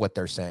points of what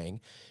they're saying.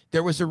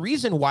 There was a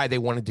reason why they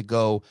wanted to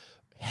go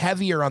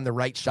heavier on the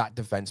right shot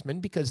defenseman,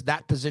 because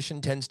that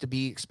position tends to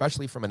be,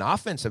 especially from an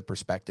offensive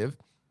perspective,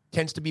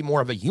 tends to be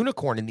more of a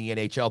unicorn in the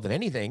NHL than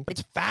anything.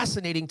 It's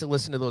fascinating to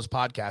listen to those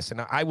podcasts, and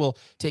I will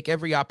take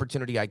every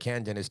opportunity I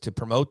can, Dennis, to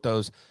promote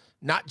those,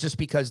 not just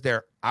because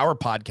they're our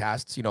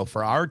podcasts,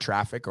 for our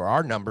traffic or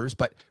our numbers,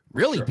 but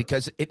really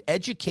because it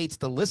educates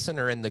the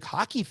listener and the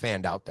hockey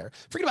fan out there.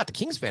 Forget about the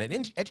Kings fan.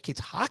 It educates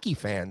hockey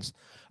fans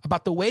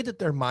about the way that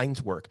their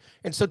minds work.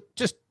 And so,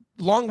 just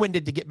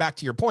long-winded to get back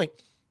to your point,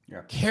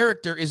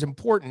 character is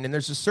important, and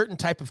there's a certain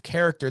type of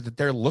character that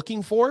they're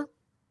looking for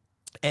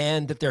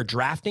and that they're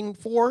drafting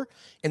for,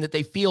 and that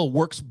they feel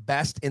works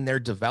best in their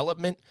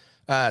development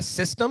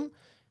system.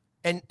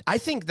 And I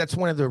think that's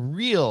one of the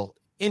real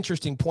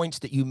interesting points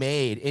that you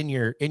made in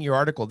your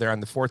article there on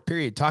the fourth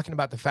period, talking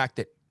about the fact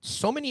that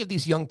so many of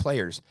these young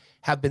players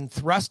have been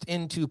thrust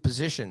into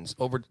positions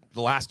over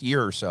the last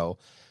year or so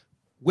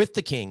with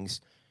the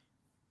Kings,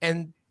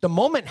 and the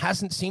moment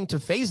hasn't seemed to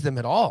phase them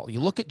at all.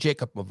 You look at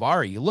Jacob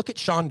Mavari, you look at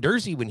Sean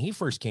Dursey when he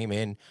first came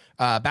in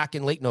back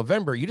in late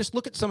November. You just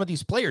look at some of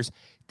these players,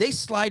 they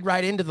slide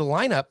right into the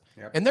lineup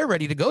and they're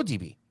ready to go,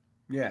 DB.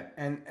 Yeah,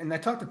 and I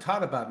talked to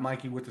Todd about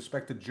Mikey with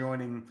respect to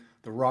joining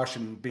the rush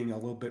and being a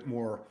little bit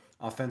more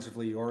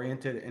offensively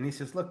oriented. And he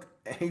says, look,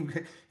 he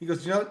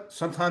goes,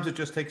 sometimes it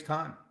just takes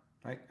time,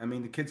 right? I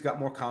mean, the kid's got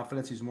more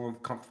confidence. He's more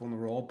comfortable in the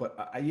role.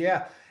 But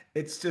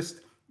it's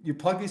just, you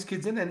plug these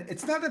kids in, and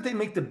it's not that they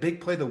make the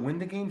big play to win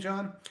the game,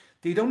 John.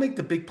 They don't make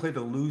the big play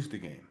to lose the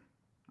game,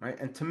 right?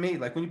 And to me,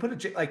 like when you put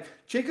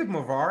Jacob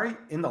Mavari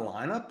in the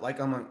lineup, like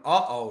I'm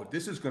like,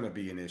 this is going to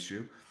be an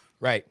issue.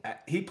 Right.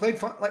 He played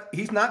fun. Like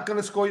he's not going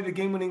to score you the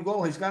game-winning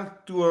goal. He's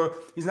not going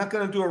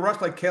to do a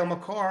rush like Cale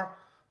Makar,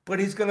 but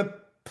he's going to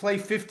play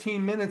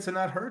 15 minutes and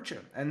not hurt you.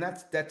 And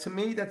that to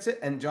me, that's it.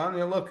 And John,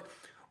 look,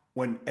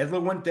 when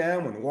Edler went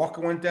down, when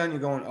Walker went down, you're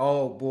going,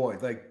 oh boy,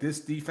 like this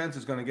defense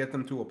is going to get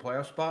them to a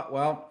playoff spot.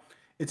 Well,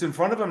 it's in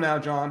front of them now,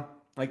 John.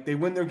 Like they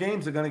win their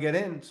games, they're going to get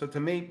in. So to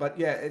me, but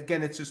yeah,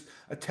 again, it's just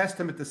a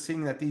testament to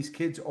seeing that these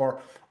kids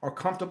are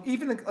comfortable.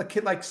 Even a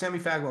kid like Sammy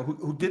Fagwell,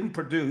 who didn't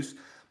produce,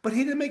 but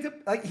he didn't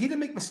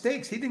make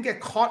mistakes. He didn't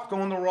get caught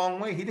going the wrong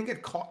way. He didn't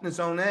get caught in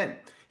his own end.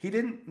 He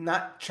didn't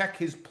not check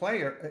his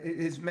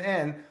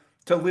man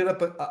to lead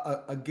up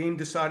a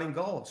game-deciding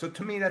goal. So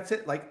to me, that's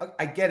it. Like,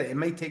 I get it. It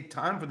may take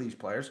time for these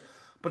players,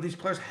 but these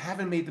players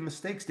haven't made the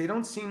mistakes. They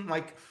don't seem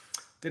like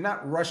they're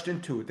not rushed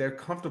into it. They're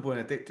comfortable in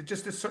it. They're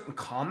just a certain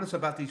calmness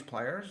about these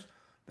players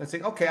that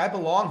say, okay, I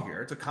belong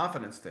here. It's a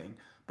confidence thing,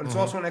 but it's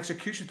also an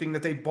execution thing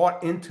that they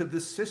bought into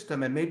this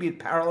system, and maybe it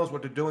parallels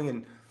what they're doing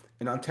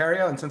in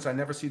Ontario. And since I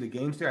never see the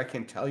games there, I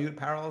can't tell you it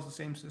parallels the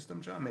same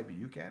system, John. Maybe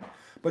you can.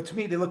 But to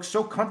me, they look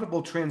so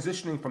comfortable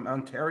transitioning from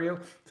Ontario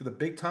to the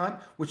big time,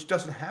 which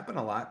doesn't happen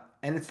a lot.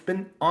 And it's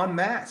been en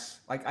masse.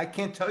 Like, I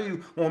can't tell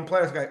you when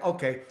players go,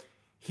 okay,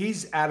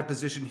 he's out of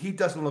position. He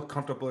doesn't look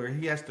comfortable, or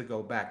he has to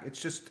go back.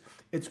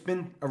 It's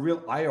been a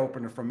real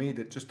eye-opener for me,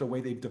 that just the way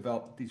they've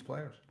developed these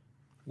players.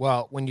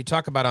 Well, when you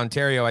talk about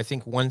Ontario, I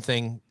think one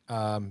thing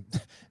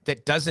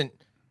that doesn't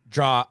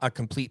draw a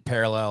complete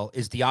parallel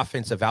is the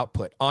offensive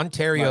output.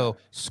 Ontario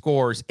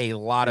scores a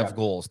lot of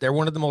goals. They're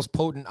one of the most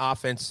potent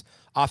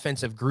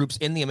offensive groups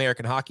in the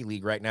American Hockey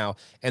League right now.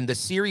 And the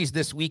series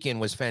this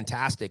weekend was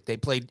fantastic. They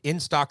played in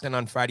Stockton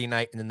on Friday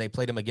night, and then they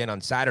played them again on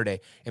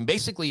Saturday. And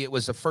basically it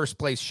was a first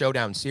place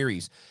showdown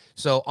series.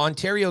 So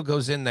Ontario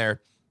goes in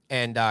there,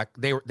 and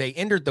they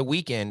entered the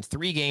weekend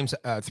 3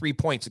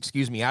 points,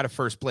 out of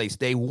first place.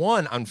 They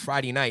won on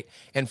Friday night.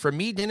 And for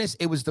me, Dennis,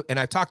 it was and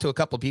I talked to a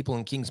couple of people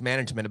in Kings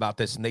management about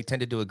this, and they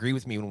tended to agree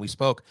with me when we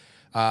spoke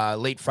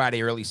late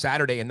Friday, early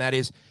Saturday. And that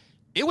is,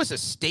 it was a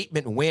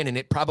statement win, and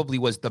it probably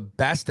was the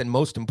best and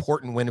most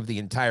important win of the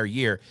entire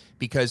year,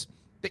 because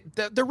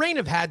the Reign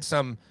have had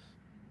some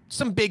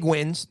big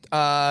wins.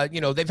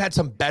 They've had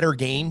some better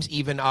games,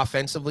 even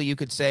offensively, you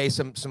could say,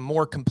 some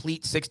more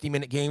complete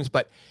 60-minute games.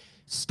 But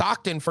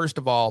Stockton, first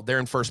of all, they're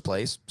in first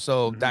place.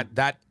 So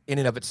that in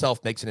and of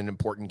itself makes it an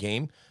important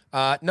game.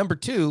 Number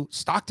 2,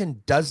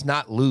 Stockton does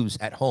not lose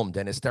at home,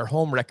 Dennis. Their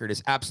home record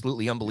is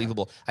absolutely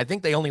unbelievable. I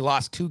think they only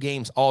lost 2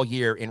 games all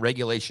year in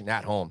regulation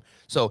at home.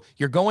 So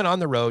you're going on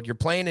the road, you're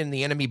playing in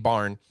the enemy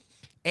barn,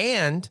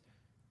 and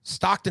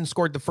Stockton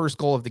scored the first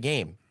goal of the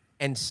game.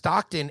 And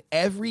Stockton,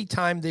 every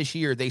time this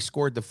year they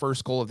scored the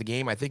first goal of the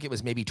game, I think it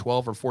was maybe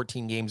 12 or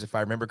 14 games, if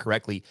I remember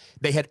correctly,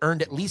 they had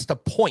earned at least a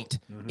point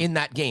in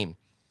that game.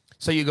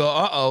 So you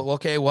go,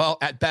 okay, well,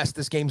 at best,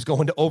 this game's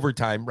going to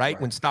overtime, right?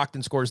 When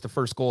Stockton scores the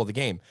first goal of the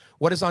game.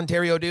 What does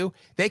Ontario do?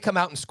 They come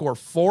out and score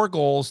 4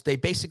 goals. They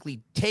basically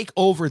take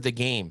over the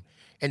game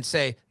and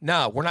say,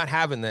 no, we're not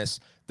having this.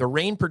 The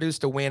Reign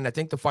produced a win. I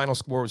think the final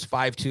score was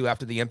 5-2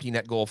 after the empty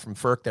net goal from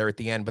Ferk there at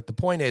the end. But the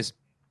point is,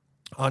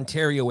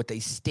 Ontario with a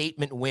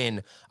statement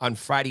win on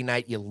Friday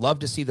night. You love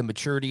to see the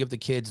maturity of the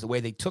kids, the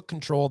way they took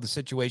control of the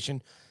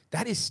situation.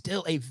 That is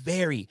still a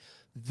very,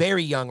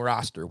 very young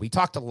roster. We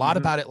talked a lot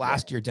about it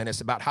last year, Dennis,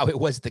 about how it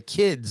was the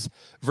kids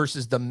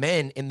versus the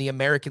men in the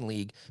American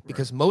League,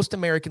 because most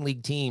American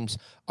League teams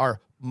are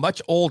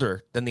much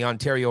older than the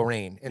Ontario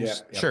Reign. And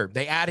sure,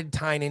 they added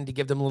Tynan to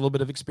give them a little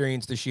bit of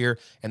experience this year,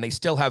 and they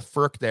still have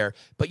Ferk there.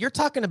 But you're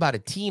talking about a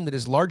team that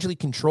is largely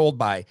controlled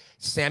by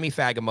Sammy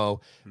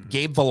Fagemo,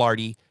 Gabe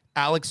Velarde,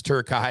 Alex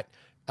Turcotte,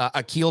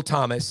 Akil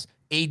Thomas,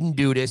 Aiden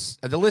Dudas.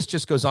 The list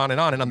just goes on. And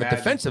on the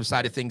defensive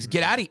side of things,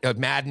 get out of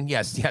Madden.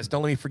 Yes.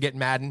 Don't let me forget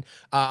Madden.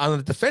 On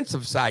the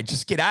defensive side,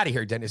 just get out of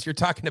here, Dennis. You're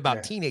talking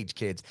about teenage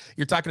kids.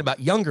 You're talking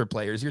about younger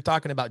players. You're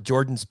talking about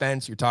Jordan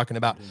Spence. You're talking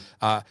about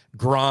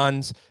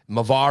Grons,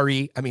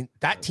 Mavari. I mean,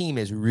 that team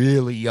is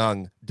really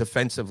young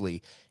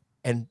defensively.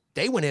 And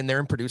they went in there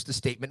and produced a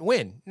statement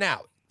win.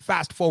 Now,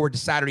 fast forward to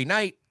Saturday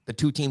night, the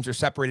 2 teams are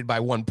separated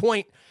by 1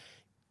 point.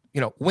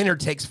 Winner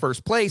takes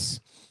first place.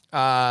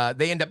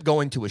 They end up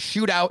going to a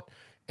shootout,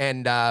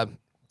 and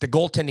the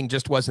goaltending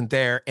just wasn't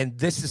there. And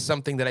this is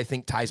something that I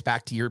think ties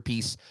back to your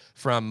piece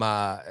from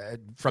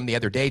the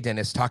other day,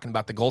 Dennis, talking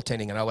about the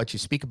goaltending, and I'll let you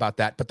speak about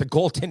that. But the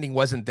goaltending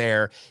wasn't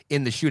there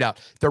in the shootout.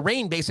 The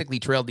Reign basically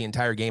trailed the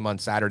entire game on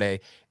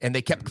Saturday, and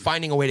they kept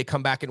finding a way to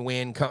come back and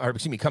win,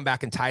 come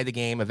back and tie the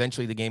game.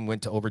 Eventually, the game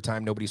went to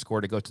overtime. Nobody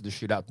scored to go to the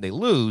shootout, and they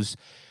lose.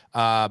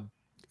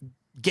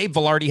 Gabe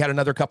Velarde had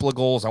another couple of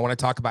goals. I want to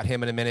talk about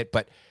him in a minute,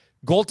 but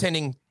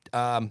goaltending,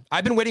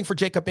 I've been waiting for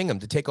Jacob Ingham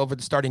to take over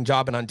the starting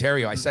job in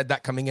Ontario. I said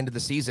that coming into the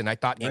season. I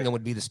thought Ingham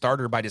would be the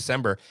starter by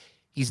December.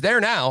 He's there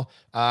now,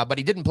 but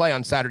he didn't play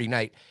on Saturday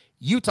night.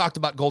 You talked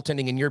about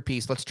goaltending in your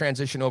piece. Let's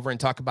transition over and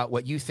talk about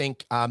what you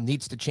think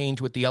needs to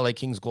change with the LA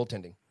Kings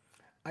goaltending.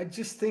 I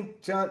just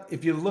think, John,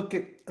 if you look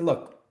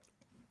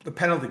the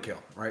penalty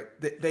kill, right?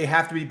 They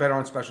have to be better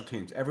on special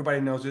teams.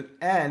 Everybody knows it.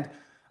 And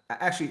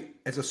actually,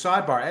 as a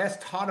sidebar, I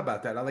asked Todd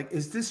about that. I'm like,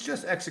 is this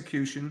just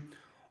execution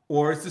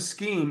or is the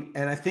scheme?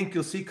 And I think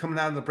you'll see coming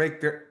out of the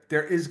break,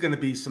 there is going to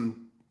be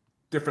some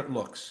different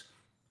looks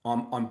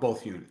on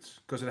both units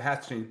because it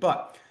has to change.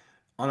 But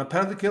on a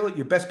penalty kill,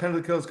 your best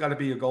penalty kill has got to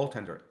be your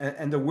goaltender.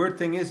 And the weird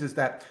thing is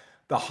that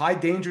the high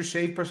danger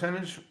save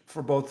percentage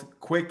for both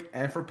Quick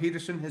and for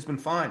Peterson has been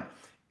fine.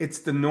 It's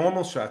the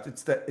normal shots.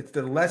 It's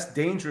the less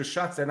dangerous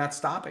shots they're not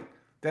stopping.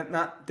 They're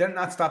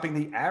not stopping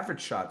the average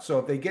shot. So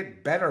if they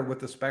get better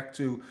with respect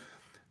to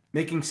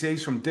making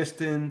saves from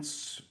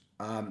distance,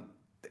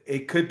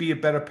 it could be a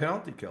better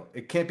penalty kill.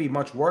 It can't be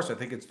much worse. I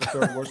think it's the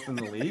 3rd worst in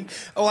the league.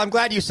 Oh, I'm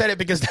glad you said it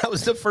because that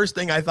was the first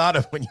thing I thought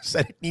of when you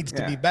said it needs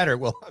to be better.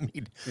 Well, I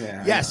mean,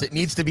 yes, it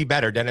needs to be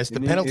better, Dennis.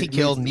 The penalty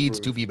kill needs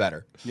to be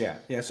better. Yeah.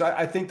 So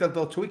I think that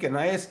they'll tweak it. And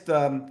I asked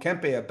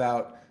Kempe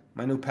about,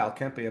 my new pal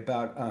Kempe,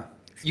 about...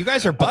 you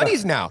guys are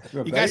buddies now.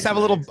 You guys have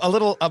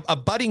a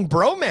budding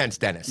bromance,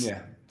 Dennis.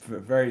 Yeah,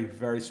 very,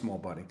 very small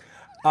budding.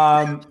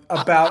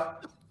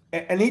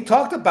 And he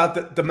talked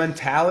about the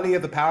mentality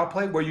of the power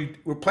play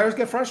where players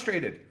get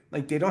frustrated.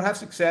 Like they don't have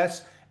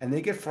success and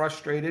they get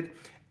frustrated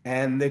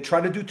and they try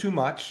to do too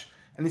much.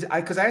 And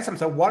because I asked him,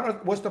 so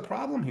what's the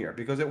problem here?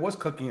 Because it was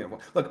cooking it.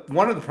 Look,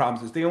 one of the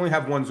problems is they only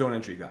have one zone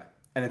entry guy,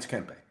 and it's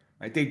Kempe.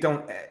 Right? They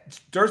don't.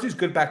 Dursley's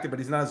good back there, but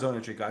he's not a zone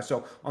entry guy.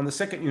 So on the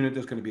second unit,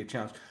 there's going to be a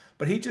challenge.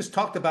 But he just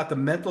talked about the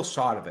mental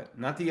side of it,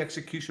 not the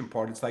execution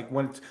part. It's like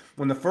when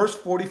the first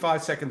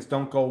 45 seconds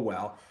don't go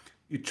well,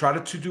 you try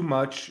to do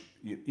much,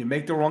 you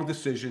make the wrong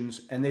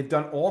decisions, and they've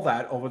done all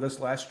that over this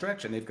last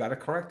stretch, and they've got to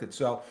correct it.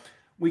 So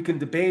we can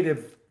debate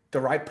if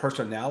the right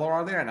personnel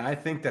are there, and I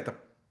think that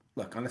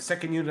look, on the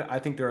second unit, I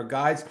think there are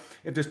guys,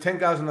 if there's 10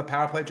 guys on the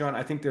power play, John,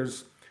 I think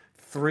there's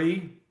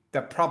 3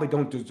 that probably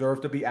don't deserve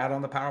to be out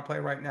on the power play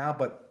right now,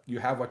 but you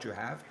have what you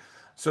have.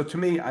 So to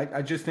me,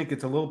 I just think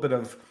it's a little bit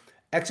of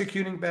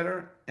executing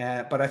better,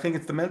 but I think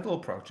it's the mental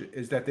approach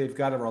is that they've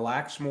got to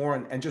relax more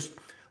and just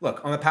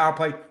look on the power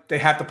play. They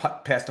have to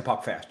pass the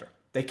puck faster.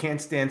 They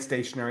can't stand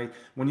stationary.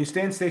 When you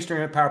stand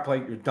stationary on power play,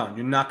 you're done.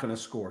 You're not going to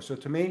score. So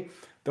to me,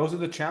 those are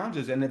the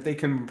challenges. And if they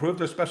can improve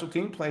their special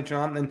team play,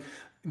 John, then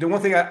the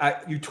one thing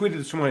you tweeted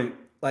this morning,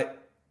 like,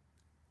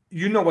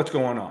 you know what's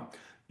going on.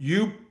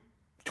 You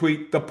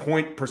tweet the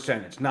point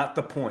percentage, not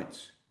the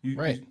points.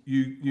 Right.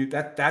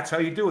 That's how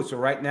you do it. So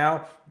right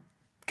now,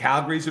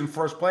 Calgary's in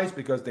first place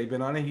because they've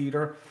been on a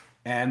heater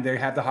and they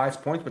have the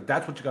highest points, but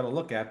that's what you got to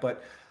look at.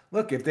 But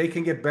look, if they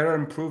can get better,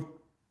 improved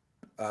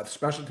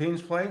special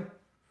teams play,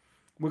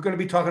 we're going to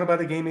be talking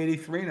about a game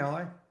 83 in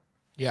LA.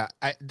 Yeah,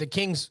 the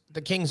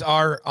Kings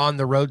are on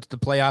the road to the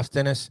playoffs,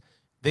 Dennis.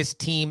 This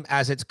team,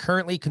 as it's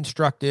currently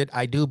constructed,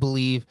 I do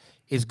believe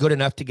is good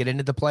enough to get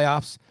into the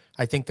playoffs.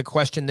 I think the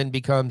question then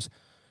becomes,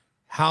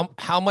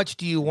 how much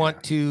do you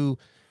want to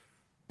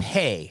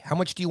pay? How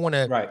much do you want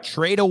to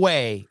trade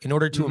away in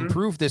order to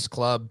improve this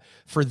club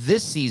for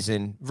this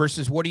season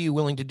versus what are you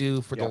willing to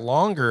do for the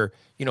longer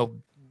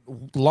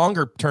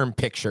term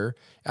picture?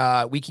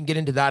 We can get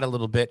into that a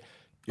little bit.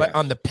 But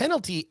on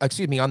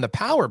the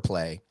power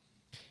play,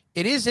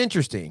 it is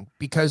interesting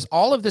because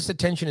all of this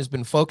attention has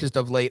been focused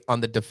of late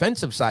on the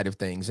defensive side of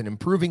things and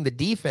improving the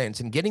defense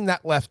and getting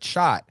that left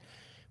shot.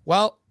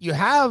 Well, you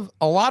have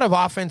a lot of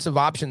offensive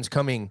options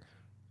coming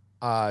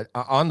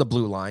on the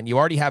blue line. You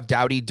already have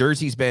Doughty.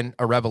 Durzi's been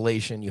a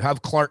revelation. You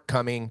have Clark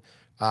coming.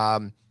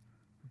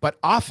 But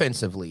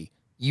offensively,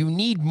 you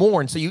need more.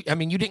 And so you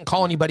didn't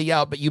call anybody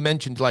out, but you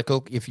mentioned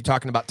if you're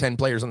talking about 10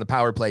 players on the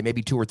power play,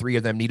 maybe 2 or 3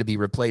 of them need to be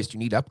replaced. You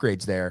need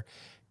upgrades there.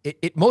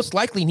 It most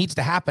likely needs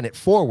to happen at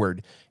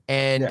forward.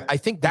 And I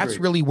think that's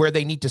really where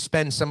they need to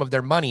spend some of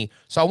their money.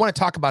 So I want to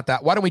talk about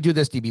that. Why don't we do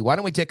this, DB? Why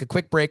don't we take a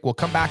quick break? We'll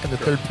come back in the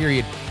third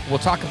period. We'll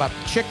talk about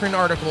the Chychrun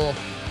article,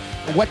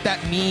 what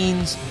that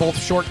means, both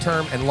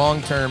short-term and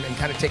long-term, and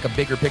kind of take a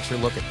bigger picture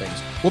look at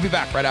things. We'll be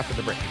back right after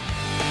the break.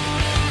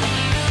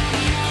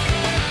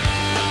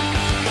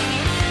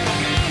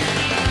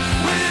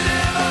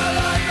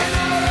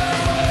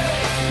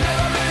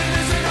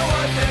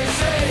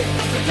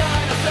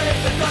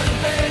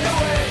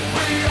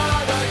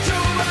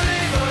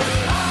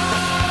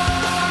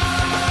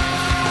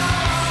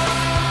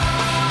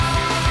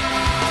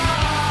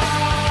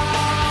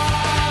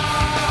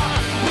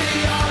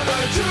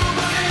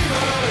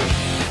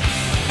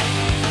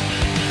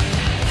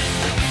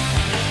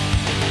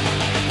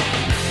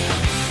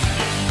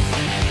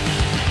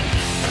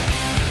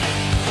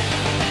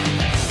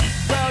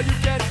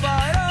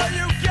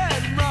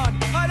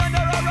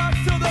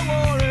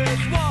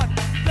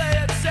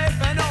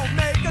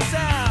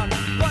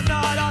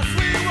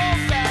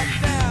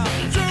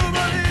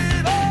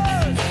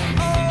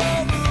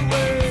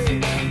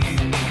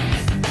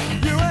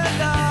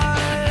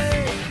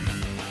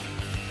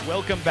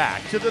 Welcome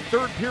back to the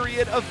third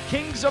period of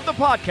Kings of the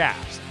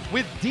Podcast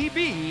with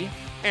DB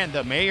and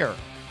the Mayor.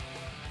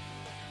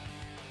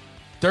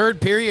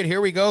 Third period,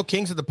 here we go.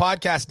 Kings of the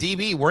Podcast,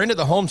 DB. We're into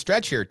the home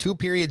stretch here. 2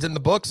 periods in the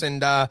books,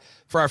 and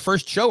for our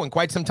first show in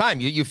quite some time.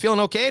 You feeling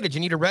okay? Did you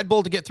need a Red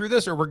Bull to get through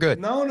this, or we're good?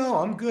 No,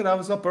 I'm good. I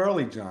was up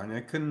early, John.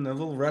 A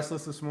little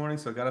restless this morning,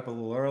 so I got up a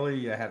little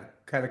early. I had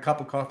a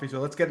cup of coffee, so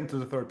let's get into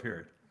the third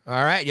period.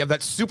 All right, you have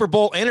that Super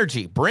Bowl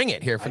energy. Bring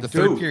it here for the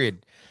third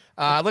period.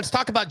 Let's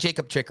talk about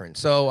Jakob Chychrun.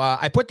 So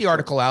I put the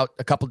article out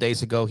a couple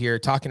days ago here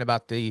talking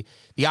about the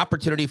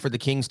opportunity for the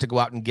Kings to go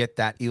out and get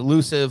that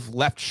elusive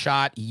left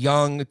shot,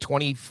 young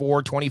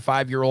 24,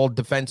 25-year-old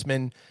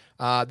defenseman.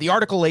 The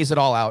article lays it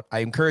all out. I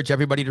encourage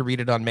everybody to read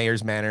it on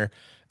Mayor's Manor.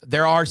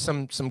 There are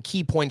some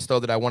key points,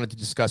 though, that I wanted to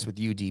discuss with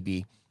you,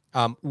 DB.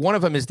 One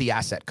of them is the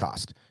asset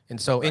cost.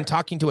 And so in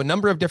talking to a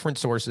number of different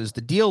sources,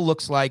 the deal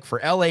looks like for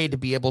LA to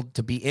be able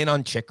to be in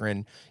on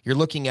Chychrun, you're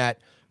looking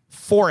at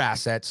 4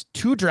 assets,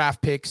 2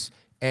 draft picks,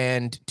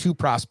 and 2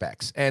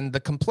 prospects. And the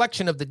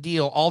complexion of the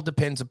deal all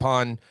depends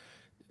upon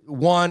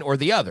one or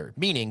the other,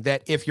 meaning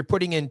that if you're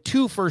putting in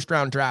 2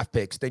 first-round draft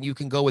picks, then you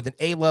can go with an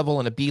A-level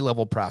and a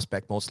B-level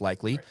prospect, most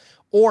likely. Right.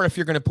 Or if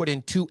you're going to put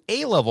in 2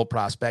 A-level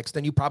prospects,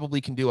 then you probably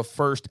can do a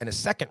first and a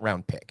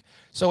second-round pick.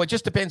 So it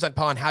just depends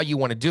upon how you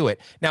want to do it.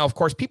 Now, of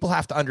course, people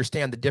have to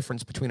understand the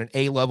difference between an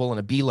A-level and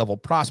a B-level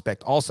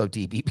prospect also,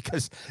 DB,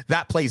 because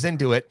that plays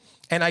into it.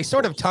 And I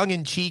sort of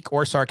tongue-in-cheek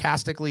or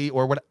sarcastically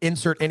or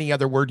insert any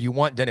other word you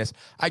want, Dennis,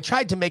 I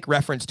tried to make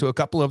reference to a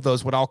couple of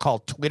those what I'll call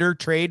Twitter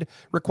trade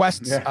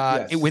requests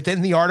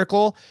within the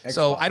article. Excellent.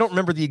 So I don't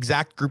remember the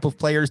exact group of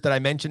players that I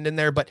mentioned in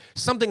there, but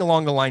something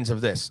along the lines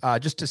of this,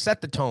 just to set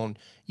the tone.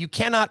 You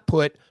cannot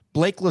put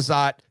Blake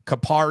Lizotte,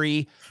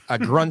 Kapari,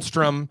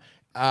 Grunstrom,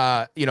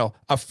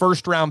 a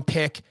first-round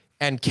pick,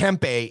 and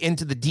Kempe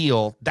into the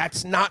deal.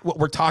 That's not what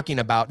we're talking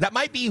about. That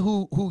might be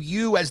who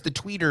you as the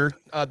tweeter,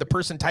 the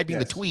person typing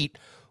the tweet,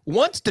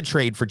 wants to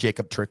trade for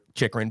Jacob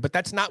Chikrin, but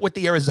that's not what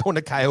the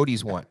Arizona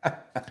Coyotes want.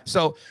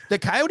 So the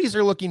Coyotes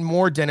are looking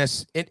more,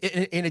 Dennis,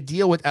 in a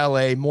deal with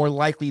LA. More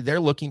likely they're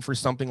looking for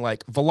something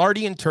like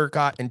Velarde and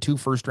Turcotte and 2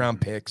 first-round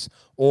picks,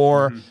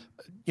 or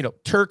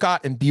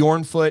Turcotte and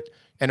Bjornfoot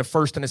and a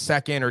first and a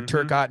second, or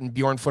Turcotte and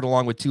Bjornfoot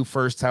along with 2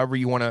 firsts, however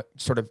you want to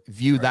sort of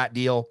view that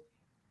deal.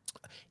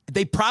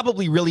 They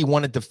probably really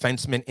want a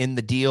defenseman in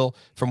the deal,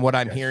 from what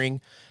I'm hearing.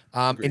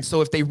 And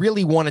so if they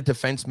really want a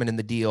defenseman in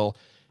the deal,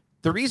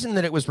 the reason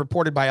that it was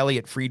reported by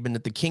Elliot Friedman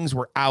that the Kings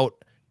were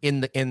out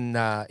in the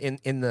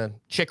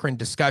Chikrin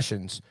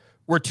discussions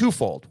were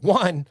twofold.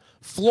 One,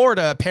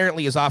 Florida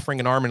apparently is offering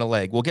an arm and a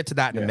leg. We'll get to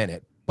that in a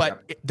minute.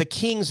 But the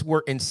Kings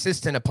were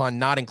insistent upon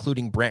not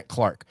including Brandt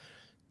Clarke.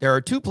 There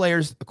are 2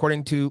 players,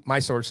 according to my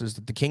sources,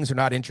 that the Kings are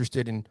not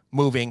interested in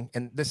moving,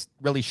 and this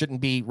really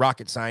shouldn't be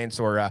rocket science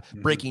or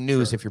breaking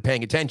news if you're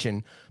paying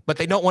attention, but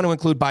they don't want to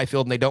include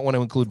Byfield, and they don't want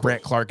to include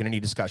Brandt Clarke in any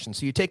discussion.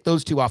 So you take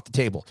those 2 off the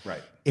table.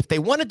 Right. If they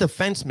want a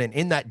defenseman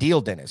in that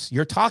deal, Dennis,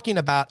 you're talking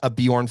about a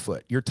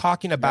Bjornfoot. You're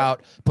talking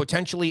about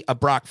potentially a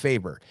Brock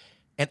Faber.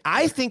 And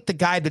I think the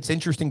guy that's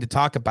interesting to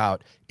talk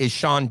about is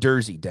Sean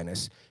Durzi,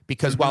 Dennis,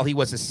 because while he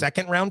was a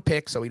second-round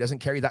pick, so he doesn't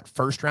carry that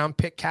first-round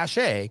pick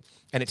cachet,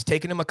 and it's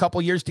taken him a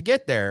couple years to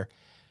get there,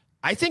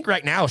 I think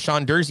right now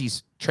Sean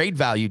Durzi's trade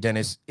value,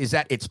 Dennis, is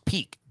at its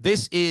peak.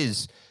 This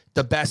is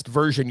the best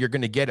version you're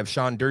going to get of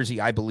Sean Durzi,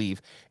 I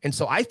believe. And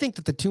so I think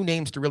that the 2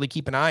 names to really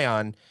keep an eye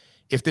on,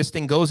 if this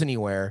thing goes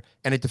anywhere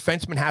and a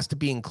defenseman has to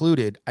be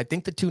included, I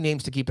think the 2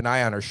 names to keep an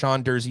eye on are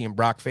Sean Durzi and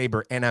Brock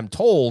Faber. And I'm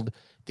told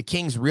the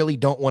Kings really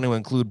don't want to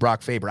include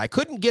Brock Faber. I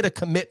couldn't get a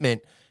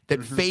commitment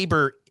that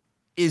Faber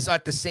is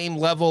at the same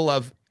level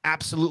of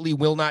absolutely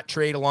will not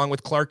trade along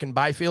with Clarke and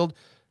Byfield.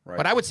 Right.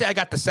 But I would say I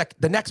got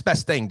the next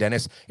best thing,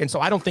 Dennis. And so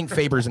I don't think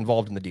Faber's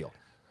involved in the deal.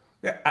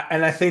 Yeah,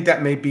 and I think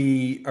that may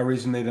be a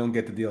reason they don't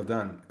get the deal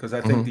done, because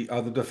I think the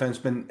other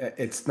defensemen,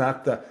 it's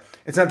not that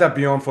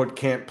Bjornfoot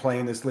can't play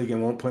in this league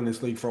and won't play in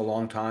this league for a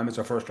long time as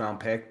a first-round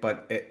pick,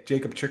 but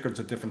Jacob Chikrin's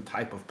a different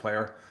type of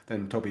player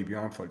than Toby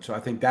Bjornfoot. So I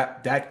think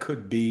that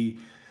could be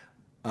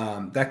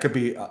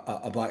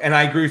a block. And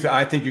I agree with you.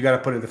 I think you got to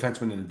put a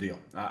defenseman in the deal.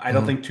 I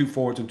don't think 2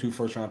 forwards and 2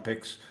 first-round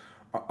picks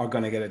are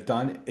going to get it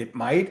done. It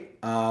might,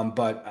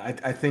 but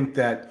I think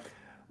that.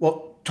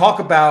 Well, talk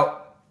about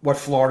what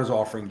Florida's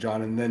offering,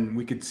 John, and then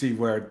we could see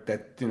where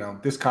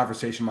this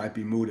conversation might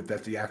be moot if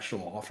that's the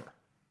actual offer.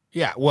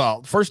 Yeah,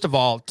 well, first of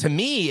all, to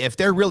me, if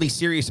they're really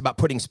serious about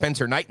putting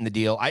Spencer Knight in the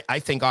deal, I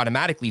think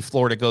automatically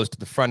Florida goes to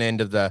the front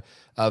end of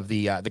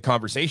the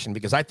conversation,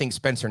 because I think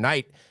Spencer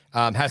Knight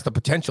has the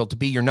potential to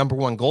be your number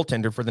 1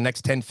 goaltender for the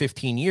next 10,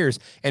 15 years.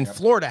 And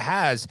Florida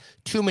has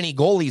too many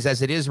goalies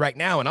as it is right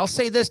now. And I'll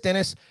say this,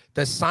 Dennis,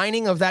 the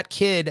signing of that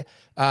kid,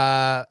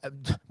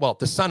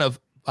 the son of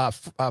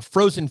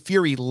Frozen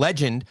Fury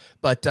legend,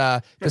 but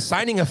the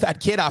signing of that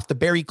kid off the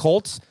Barrie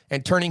Colts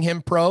and turning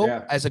him pro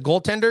as a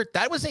goaltender,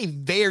 that was a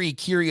very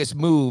curious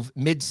move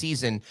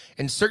mid-season,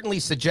 and certainly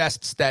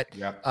suggests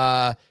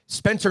that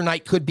Spencer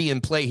Knight could be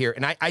in play here.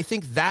 And I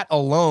think that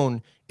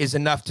alone is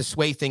enough to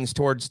sway things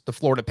towards the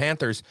Florida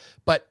Panthers.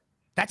 But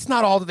that's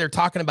not all that they're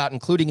talking about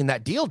including in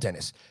that deal,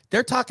 Dennis.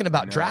 They're talking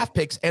about draft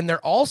picks, and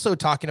they're also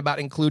talking about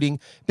including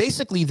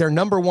basically their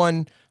number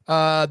one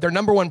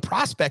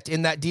prospect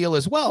in that deal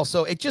as well.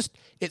 So it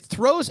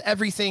throws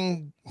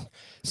everything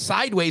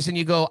sideways, and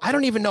you go, I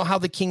don't even know how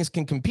the Kings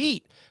can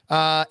compete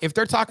if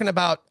they're talking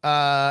about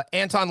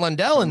Anton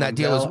Lundell in that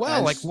deal as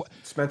well, like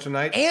Spencer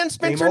Knight and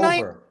Spencer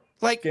Knight,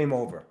 like game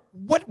over.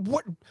 What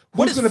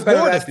Who's is going to bet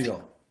that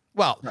deal?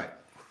 Well,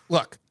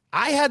 look,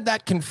 I had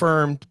that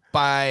confirmed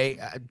by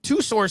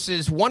 2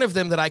 sources. One of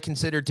them that I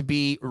consider to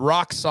be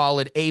rock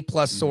solid A+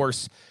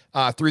 source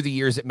through the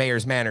years at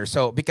Mayor's Manor.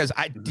 So because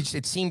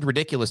it seemed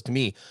ridiculous to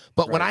me,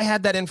 but when I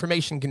had that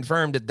information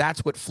confirmed that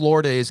that's what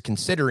Florida is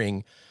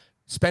considering,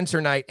 Spencer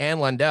Knight and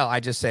Lundell,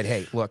 I just said,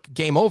 hey, look,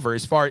 game over.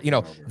 As far,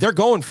 they're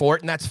going for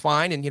it, and that's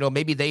fine. And,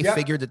 maybe they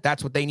figured that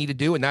that's what they need to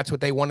do, and that's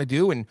what they want to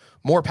do, and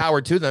more power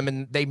to them.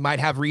 And they might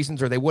have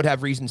reasons, or they would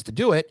have reasons to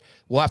do it.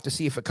 We'll have to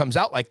see if it comes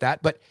out like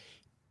that. But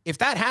if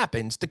that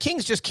happens, the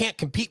Kings just can't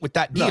compete with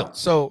that deal.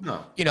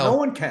 No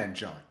one can,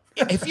 John.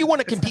 If you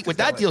want to compete with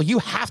that deal, you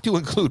have to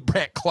include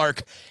Brandt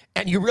Clarke,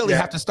 and you really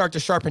have to start to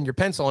sharpen your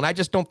pencil. And I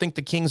just don't think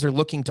the Kings are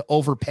looking to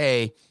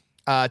overpay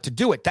to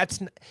do it.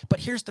 But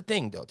here's the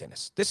thing, though,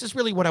 Dennis. This is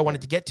really what I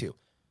wanted to get to.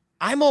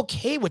 I'm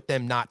okay with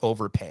them not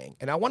overpaying,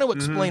 and I want to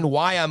explain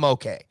why I'm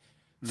okay.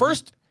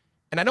 First,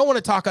 and I don't want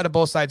to talk out of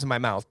both sides of my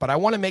mouth, but I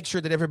want to make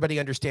sure that everybody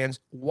understands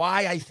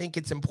why I think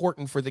it's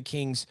important for the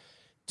Kings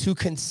to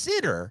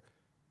consider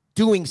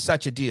doing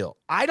such a deal.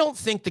 I don't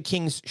think the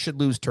Kings should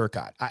lose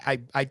Turcotte.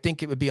 I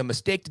think it would be a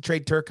mistake to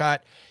trade Turcotte.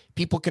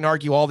 people can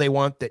argue all they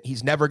want that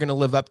he's never going to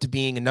live up to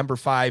being a number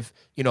 5,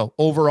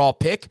 overall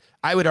pick.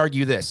 I would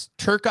argue this: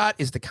 Turcotte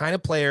is the kind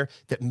of player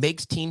that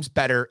makes teams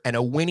better, and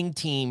a winning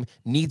team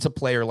needs a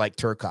player like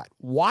Turcotte.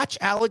 Watch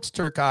Alex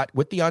Turcotte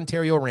with the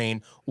Ontario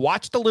Reign.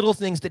 Watch the little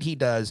things that he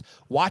does.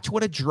 Watch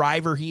what a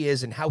driver he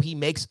is and how he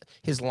makes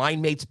his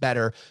line mates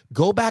better.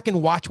 Go back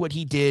and watch what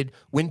he did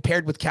when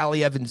paired with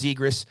Kaliev and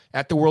Zegras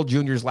at the World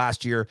Juniors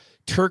last year.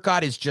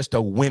 Turcotte is just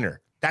a winner.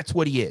 That's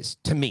what he is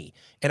to me.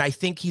 And I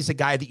think he's a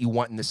guy that you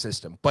want in the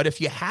system. But if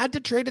you had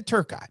to trade a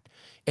Turcotte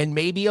and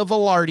maybe a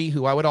Velarde,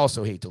 who I would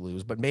also hate to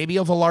lose, but maybe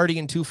a Velarde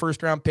and 2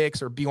 first-round picks,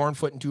 or Bjorn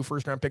Foot and 2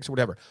 first-round picks, or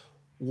whatever,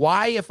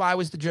 why, if I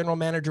was the general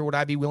manager, would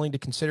I be willing to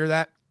consider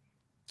that?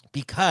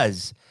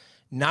 Because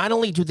not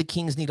only do the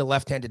Kings need a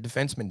left-handed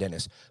defenseman,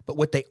 Dennis, but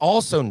what they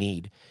also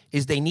need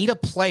is they need a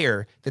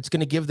player that's going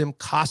to give them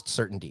cost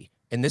certainty.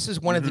 And this is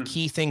one of the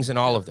key things in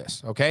all of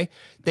this, okay?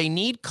 They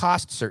need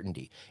cost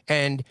certainty.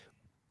 And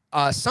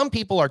some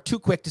people are too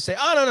quick to say,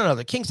 oh, no,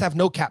 the Kings have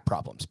no cap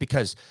problems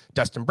because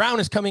Dustin Brown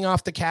is coming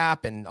off the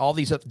cap and all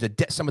these,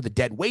 some of the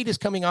dead weight is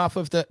coming off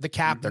of the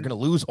cap. They're going to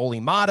lose Oli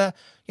Mata.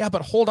 Yeah,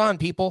 but hold on,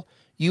 people.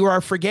 You are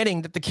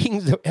forgetting that the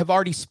Kings have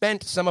already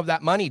spent some of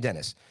that money,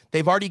 Dennis.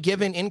 They've already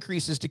given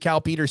increases to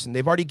Cal Peterson.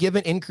 They've already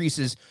given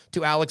increases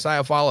to Alex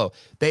Iafallo.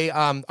 They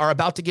are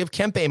about to give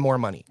Kempe more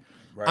money.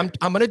 Right.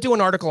 I'm going to do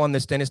an article on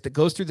this, Dennis, that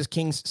goes through this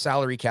Kings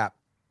salary cap.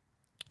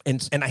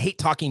 And I hate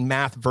talking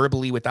math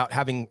verbally without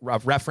having a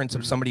reference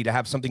of somebody to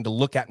have something to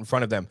look at in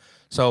front of them.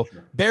 So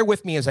bear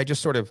with me as I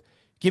just sort of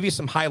give you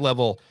some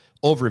high-level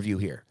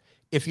overview here.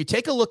 If you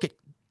take a look at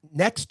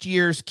next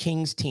year's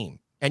Kings team,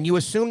 and you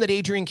assume that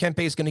Adrian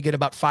Kempe is going to get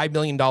about $5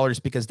 million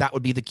because that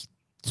would be the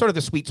sort of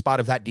the sweet spot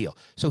of that deal.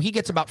 So he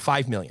gets about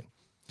 $5 million.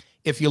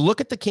 If you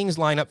look at the Kings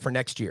lineup for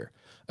next year,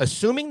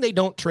 assuming they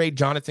don't trade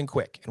Jonathan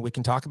Quick, and we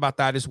can talk about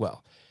that as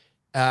well,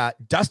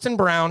 Dustin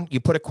Brown, you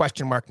put a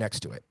question mark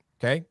next to it.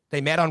 Okay. They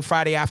met on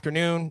Friday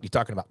afternoon. You're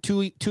talking about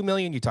 $2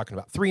 million. You're talking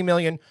about $3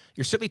 million.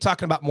 You're certainly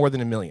talking about more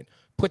than $1 million.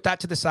 Put that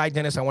to the side,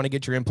 Dennis. I want to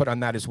get your input on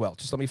that as well.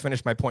 Just let me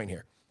finish my point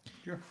here.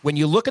 Sure. When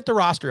you look at the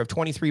roster of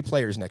 23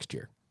 players next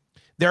year,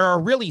 there are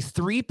really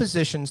 3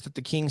 positions that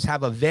the Kings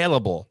have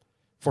available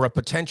for a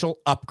potential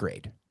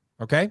upgrade.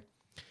 Okay.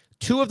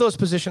 2 of those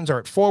positions are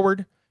at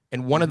forward,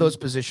 and 1 of those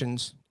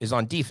positions is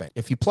on defense.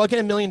 If you plug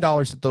in $1 million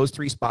at those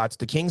 3 spots,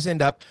 the Kings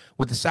end up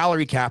with a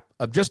salary cap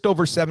of just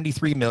over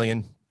 $73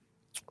 million.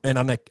 And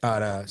on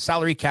a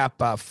salary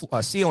cap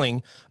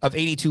ceiling of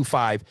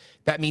 $82.5,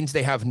 that means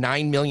they have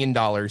 $9 million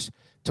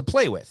to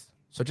play with.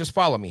 So just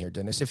follow me here,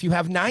 Dennis. If you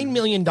have $9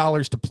 million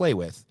to play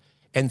with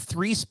and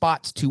 3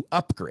 spots to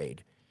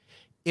upgrade,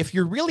 if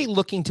you're really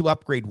looking to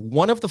upgrade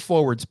 1 of the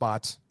forward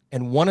spots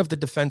and 1 of the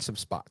defensive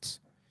spots,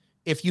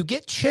 if you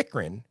get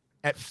Chychrun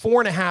at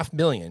 $4.5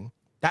 million,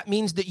 that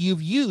means that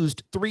you've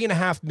used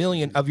 $3.5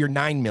 million of your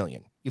 $9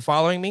 million. You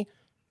following me?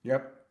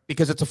 Yep.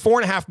 Because it's a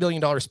 $4.5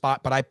 million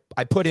spot, but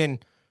I put in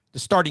the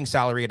starting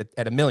salary at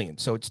 $1 million.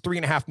 So it's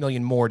 $3.5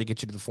 million more to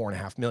get you to the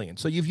 $4.5 million.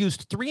 So you've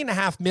used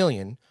 $3.5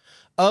 million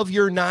of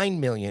your $9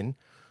 million,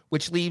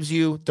 which leaves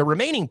you the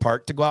remaining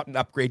part to go out and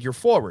upgrade your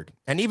forward.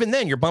 And even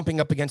then, you're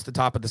bumping up against the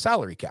top of the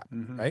salary cap,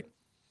 right?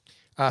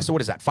 So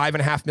what is that?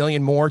 $5.5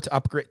 million more to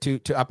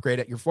upgrade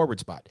at your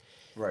forward spot.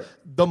 Right.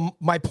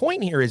 My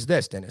point here is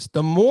this, Dennis.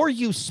 The more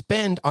you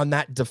spend on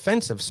that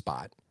defensive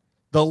spot,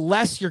 the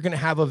less you're going to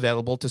have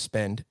available to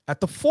spend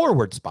at the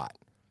forward spot.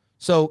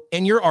 So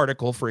in your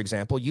article, for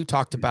example, you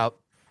talked about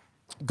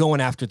going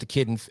after the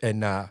kid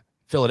in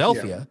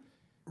Philadelphia,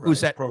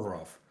 who's at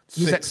Provorov.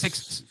 He's at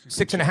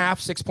 6.5,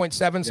 6.7,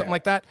 something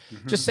like that.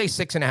 Just say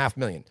 $6.5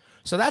 million.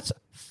 So that's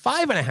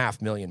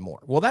 $5.5 million more.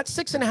 Well, that's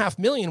 $6.5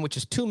 million, which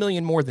is $2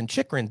 million more than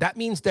Chychrun. That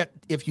means that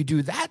if you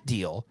do that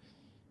deal,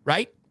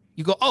 right,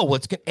 you go, oh, well,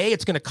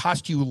 it's going to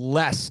cost you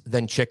less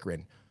than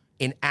Chychrun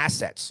in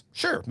assets.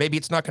 Sure, maybe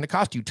it's not going to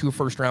cost you 2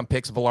 first-round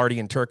picks, Velarde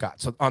and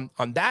Turcotte. So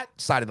on that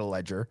side of the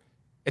ledger,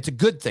 it's a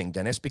good thing,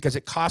 Dennis, because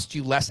it costs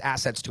you less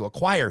assets to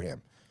acquire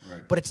him.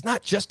 Right. But it's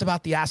not just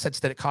about the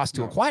assets that it costs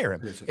to acquire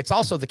him. It's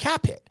also the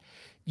cap hit.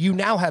 You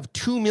now have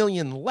 $2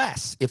 million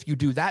less if you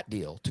do that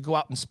deal to go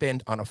out and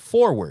spend on a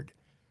forward,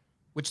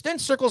 which then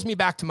circles me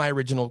back to my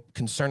original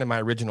concern and my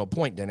original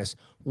point, Dennis.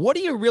 What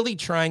are you really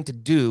trying to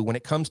do when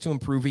it comes to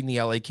improving the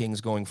LA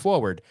Kings going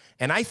forward?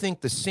 And I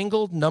think the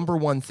single number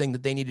one thing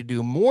that they need to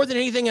do more than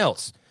anything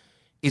else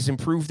is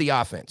improve the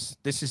offense.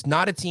 This is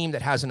not a team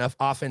that has enough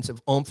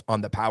offensive oomph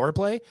on the power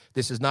play.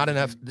 This is not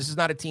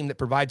a team that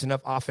provides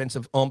enough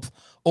offensive oomph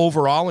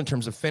overall in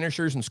terms of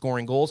finishers and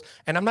scoring goals.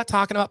 And I'm not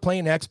talking about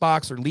playing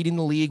Xbox or leading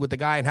the league with the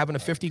guy and having a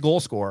 50-goal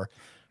score.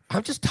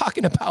 I'm just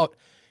talking about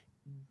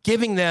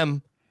giving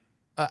them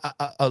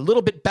a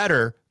little bit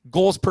better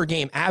goals per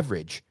game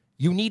average.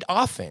 You need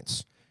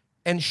offense.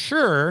 And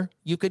sure,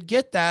 you could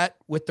get that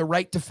with the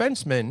right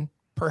defenseman,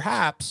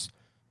 perhaps,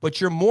 but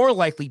you're more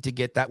likely to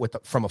get that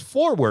from a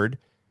forward,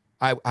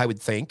 I would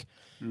think.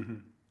 Mm-hmm.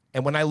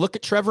 And when I look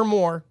at Trevor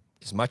Moore,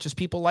 as much as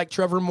people like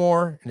Trevor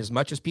Moore and as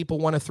much as people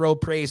want to throw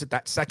praise at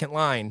that second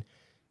line,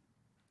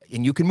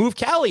 And you can move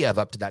Kaliev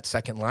up to that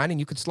second line, and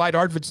you could slide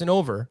Arvidsson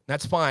over.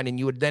 That's fine. And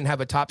you would then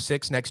have a top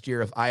 6 next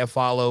year of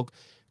Iafallo,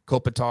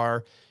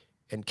 Kopitar,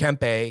 and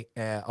Kempe,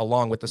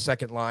 along with the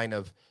second line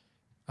of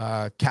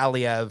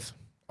Kaliev,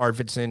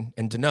 Arvidsson,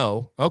 and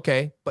Danault.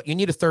 Okay, but you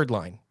need a third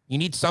line. You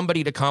need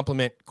somebody to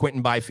complement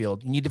Quentin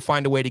Byfield. You need to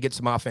find a way to get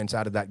some offense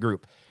out of that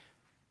group.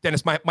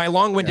 Dennis, my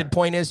long-winded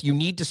point is you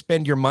need to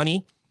spend your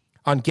money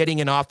on getting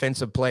an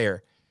offensive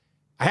player.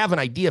 I have an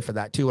idea for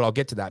that too, and I'll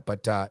get to that.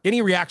 But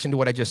any reaction to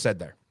what I just said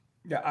there?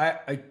 Yeah,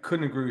 I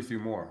couldn't agree with you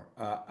more.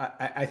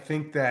 I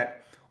think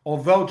that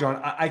although, John,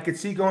 I could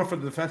see going for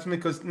the defenseman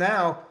because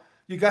now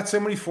you got so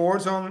many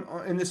forwards on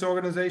in this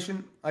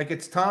organization. Like,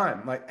 it's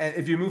time. Like, and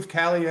if you move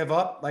Kaliev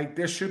up, like,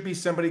 there should be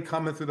somebody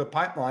coming through the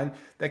pipeline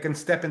that can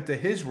step into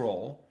his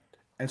role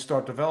and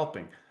start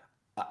developing.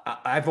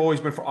 I've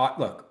always been for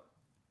look.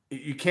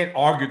 You can't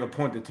argue the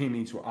point the team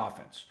needs for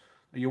offense.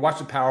 You watch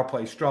the power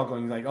play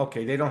struggling, like,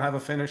 okay, they don't have a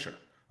finisher.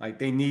 Like,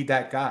 they need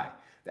that guy.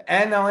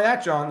 And not only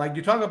that, John, like,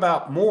 you talk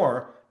about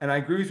Moore, and I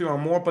agree with you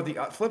on Moore, but the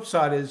flip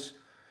side is,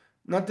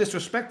 not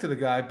disrespect to the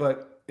guy,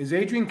 but is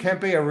Adrian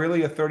Kempe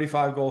really a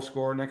 35-goal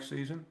scorer next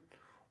season?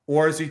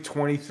 Or is he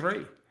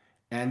 23?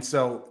 And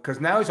so, because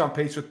now he's on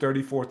pace for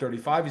 34,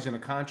 35. He's in a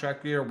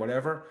contract year,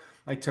 whatever.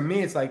 Like, to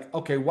me, it's like,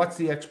 okay, what's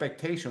the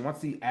expectation? What's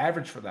the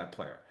average for that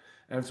player?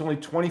 And if it's only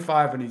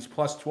 25 and he's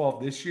plus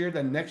 12 this year,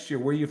 then next year,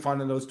 where are you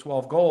finding those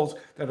 12 goals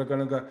that are going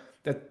to go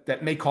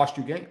that may cost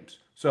you games?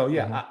 So,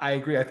 yeah, I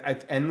agree.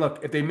 And look,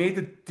 if they made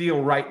the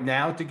deal right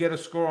now to get a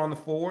score on the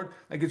forward,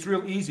 like, it's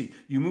real easy.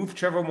 You move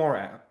Trevor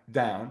Moore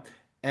down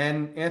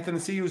and Anthony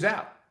Ciu's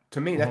out. To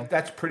me,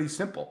 that's pretty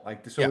simple.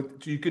 Like, so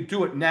you could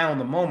do it now in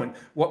the moment.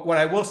 What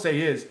I will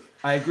say is,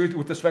 I agree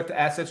with respect to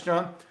assets,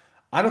 John.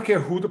 I don't care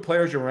who the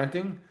players you're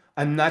renting.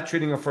 I'm not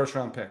treating a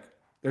first-round pick.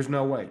 There's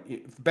no way.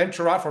 Ben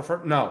Chirot for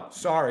first? No,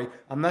 sorry.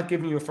 I'm not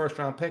giving you a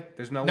first-round pick.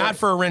 There's no way. Not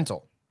for a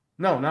rental.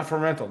 No, not for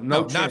rental.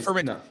 No, not for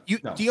rental.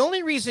 No. The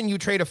only reason you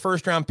trade a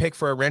first-round pick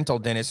for a rental,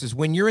 Dennis, is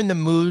when you're in the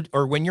mood,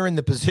 or when you're in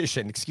the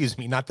position. Excuse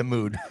me, not the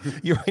mood.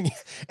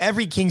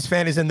 Every Kings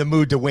fan is in the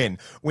mood to win.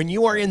 When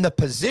you are in the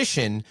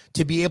position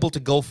to be able to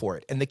go for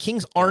it, and the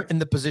Kings aren't in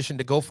the position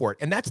to go for it,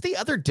 and that's the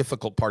other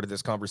difficult part of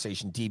this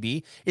conversation,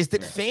 DB, is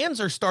that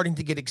fans are starting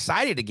to get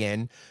excited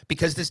again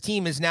because this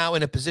team is now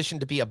in a position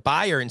to be a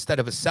buyer instead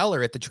of a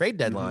seller at the trade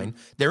deadline.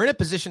 They're in a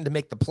position to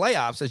make the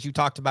playoffs, as you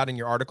talked about in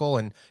your article,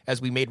 and as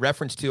we made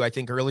reference to, I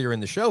think, earlier in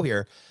the show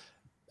here.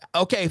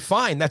 Okay,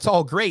 fine, that's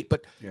all great,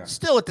 but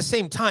still at the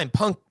same time,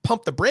 pump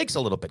the brakes a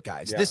little bit,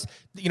 guys. This,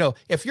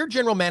 if you're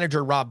general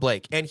manager Rob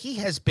Blake, and he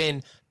has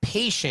been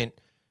patient,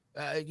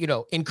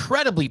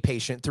 incredibly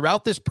patient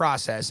throughout this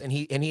process, and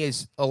he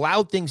has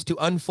allowed things to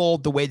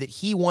unfold the way that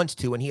he wants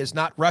to, and he has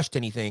not rushed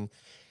anything.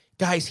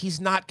 Guys, he's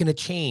not going to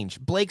change.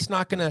 Blake's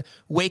not going to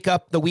wake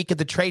up the week of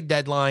the trade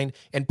deadline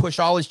and push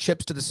all his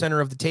chips to the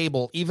center of the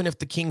table, even if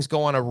the Kings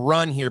go on a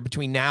run here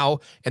between now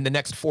and the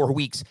next 4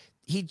 weeks.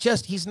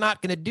 He's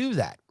not going to do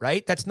that,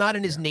 right? That's not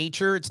in his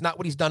nature. It's not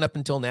what he's done up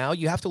until now.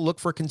 You have to look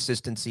for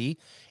consistency,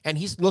 and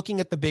he's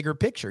looking at the bigger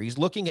picture. He's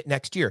looking at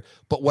next year.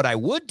 But what I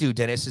would do,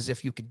 Dennis, is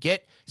if you could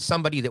get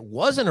somebody that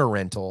wasn't a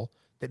rental,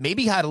 that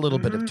maybe had a little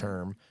bit of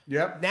term.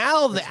 Yep.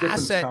 Now the different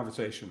asset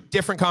conversation.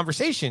 Different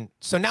conversation.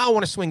 So now I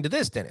want to swing to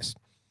this, Dennis.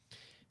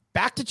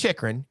 Back to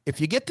Chychrun.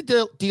 If you get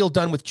the deal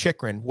done with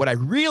Chychrun, what I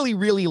really,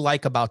 really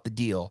like about the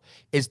deal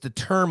is the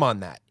term on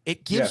that.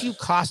 It gives you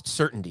cost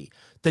certainty.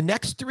 The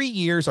next 3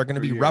 years are going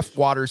to be rough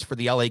waters for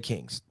the LA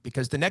Kings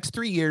because the next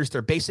 3 years,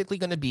 they're basically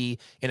going to be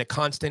in a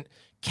constant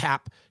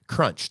cap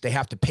crunch. They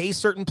have to pay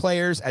certain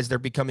players as they're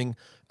becoming,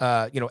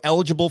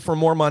 eligible for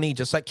more money,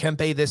 just like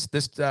Kempe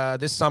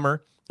this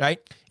summer. Right.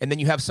 And then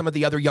you have some of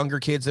the other younger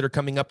kids that are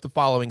coming up the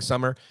following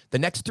summer. The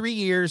next 3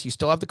 years, you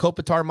still have the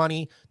Kopitar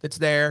money that's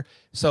there.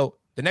 So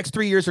the next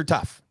 3 years are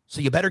tough.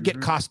 So you better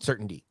get cost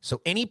certainty. So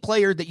any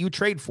player that you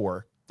trade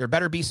for, there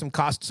better be some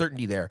cost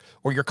certainty there,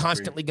 or you're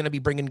constantly going to be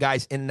bringing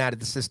guys in and out of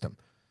the system.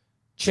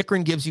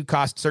 Chychrun gives you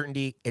cost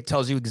certainty. It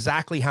tells you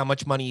exactly how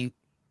much money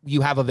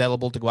you have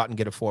available to go out and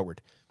get a forward.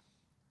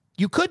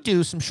 You could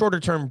do some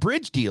shorter-term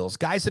bridge deals,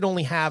 guys that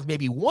only have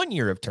maybe 1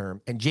 year of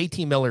term, and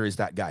JT Miller is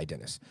that guy,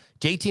 Dennis.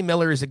 JT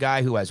Miller is a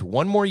guy who has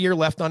 1 more year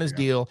left on his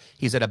deal.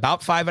 He's at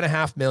about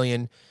 $5.5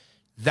 million.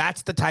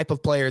 That's the type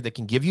of player that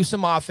can give you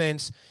some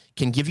offense,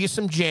 can give you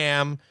some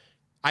jam.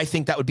 I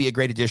think that would be a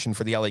great addition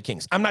for the LA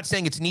Kings. I'm not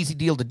saying it's an easy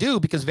deal to do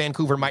because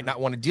Vancouver might not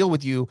want to deal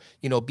with you,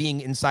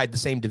 being inside the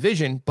same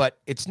division, but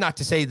it's not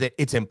to say that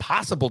it's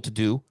impossible to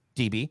do,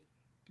 DB.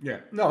 Yeah,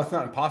 no, it's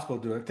not impossible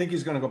to do. I think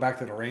he's going to go back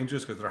to the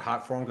Rangers because they're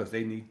hot for him because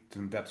they need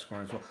some depth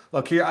scoring as well.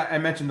 Look, here, I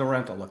mentioned the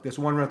rental. Look, there's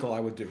one rental I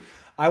would do.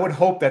 I would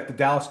hope that the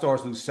Dallas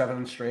Stars lose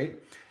 7 straight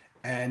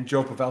and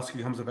Joe Pavelski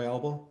becomes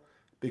available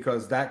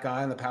because that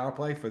guy in the power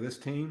play for this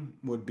team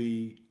would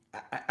be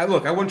 – I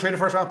wouldn't trade a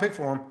first-round pick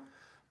for him,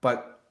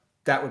 but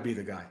that would be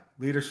the guy.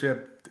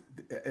 Leadership,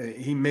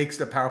 he makes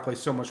the power play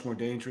so much more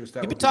dangerous.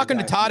 You've been talking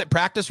to Todd at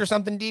practice or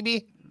something,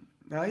 DB?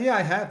 Yeah,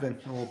 I have been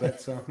a little bit.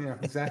 So, yeah,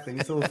 exactly.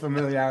 It's a little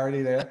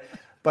familiarity there.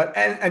 But,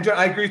 and John,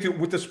 I agree with you.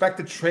 With respect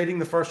to trading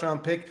the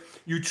first-round pick,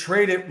 you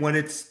trade it when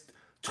it's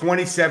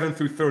 27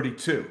 through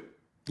 32.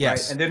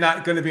 Yes. Right? And they're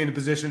not going to be in a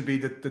position to be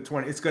the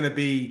 20. It's going to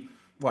be,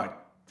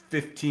 what,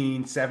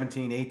 15,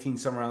 17, 18,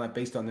 somewhere around that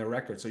based on their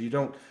record. So you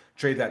don't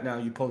trade that now.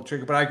 You pull the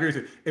trigger. But I agree with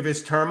you. If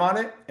it's term on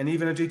it, and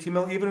even a JT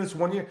Miller, even if it's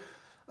 1 year,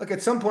 look,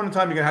 at some point in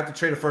time, you're going to have to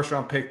trade a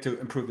first-round pick to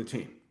improve the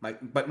team.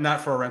 But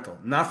not for a rental.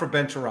 Not for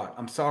Ben Chirot.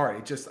 I'm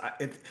sorry.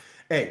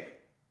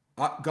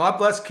 God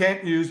bless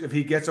Kent Hughes if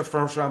he gets a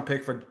first-round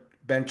pick for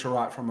Ben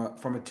Chirot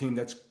from a team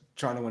that's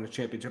trying to win a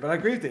championship. And I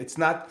agree with you. It's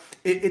not.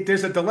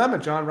 There's a dilemma,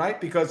 John,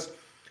 right? Because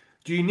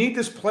do you need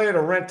this player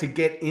to rent to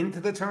get into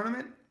the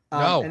tournament?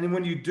 No. And then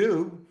when you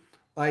do,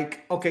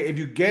 like, okay, if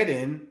you get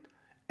in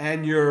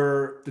and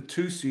you're the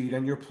 2 seed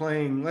and you're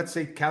playing, let's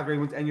say Calgary,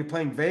 and you're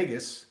playing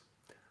Vegas,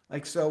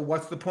 like, so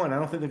what's the point? I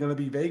don't think they're going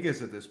to be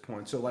Vegas at this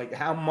point. So, like,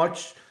 how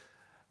much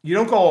you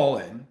don't go all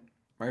in,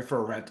 right, for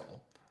a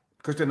rental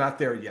because they're not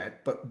there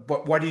yet.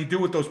 But what do you do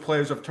with those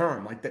players of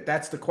term? Like,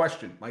 that's the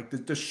question. Like,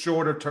 the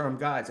shorter term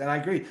guys. And I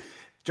agree,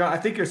 John. I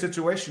think your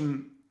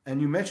situation,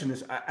 and you mentioned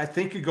this, I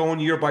think you're going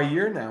year by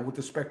year now with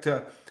respect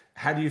to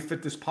how do you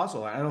fit this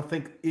puzzle. I don't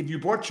think if you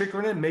brought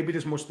Chychrun in, maybe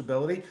there's more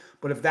stability.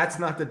 But if that's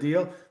not the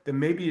deal, then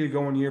maybe you're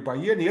going year by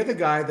year. And the other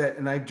guy that,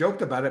 and I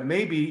joked about it,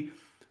 maybe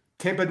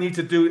Tampa needs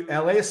to do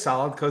LA a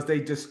solid because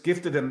they just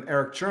gifted him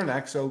Eric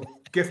Chernak. So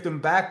gift him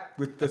back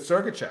with the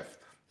Sergachev,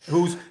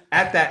 who's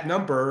at that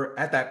number,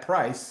 at that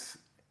price.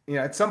 You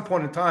know, at some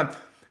point in time,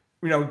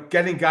 you know,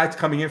 getting guys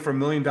coming in for $1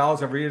 million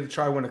every year to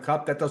try to win a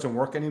cup, that doesn't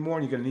work anymore.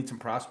 And you're going to need some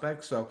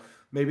prospects. So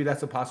maybe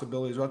that's a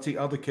possibility as well. That's the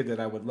other kid that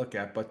I would look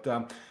at. But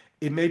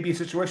it may be a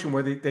situation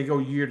where they go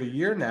year to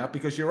year now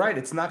because you're right.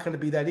 It's not going to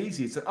be that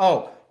easy. It's,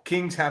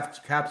 Kings have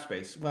cap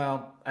space.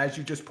 Well, as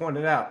you just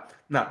pointed out,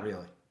 not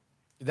really.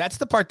 That's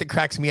the part that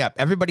cracks me up.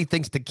 Everybody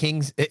thinks the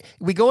Kings.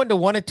 We go into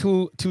one or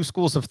two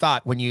schools of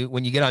thought when you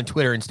get on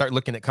Twitter and start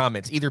looking at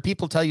comments. Either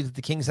people tell you that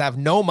the Kings have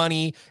no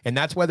money and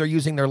that's why they're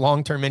using their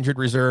long-term injured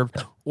reserve,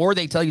 or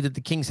they tell you that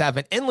the Kings have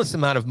an endless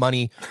amount of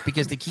money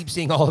because they keep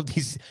seeing all of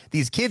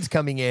these kids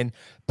coming in.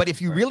 But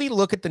if you really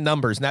look at the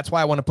numbers, and that's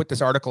why I want to put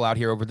this article out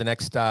here over the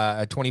next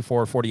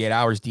 24 or 48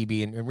 hours,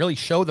 DB, and really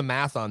show the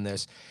math on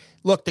this.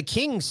 Look, the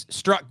Kings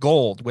struck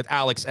gold with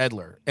Alex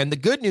Edler. And the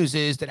good news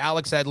is that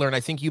Alex Edler, and I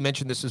think you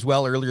mentioned this as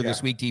well earlier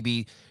this week,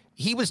 DB,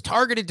 he was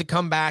targeted to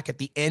come back at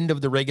the end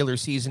of the regular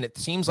season. It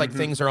seems like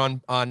things are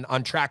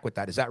on track with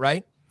that. Is that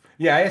right?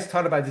 Yeah, I asked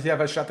Todd about, does he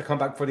have a shot to come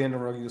back for the end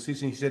of the regular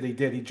season? He said he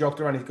did. He joked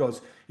around. He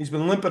goes, he's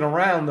been limping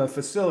around the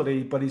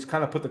facility, but he's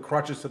kind of put the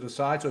crutches to the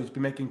side, so he's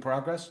been making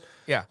progress.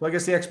 Yeah. So I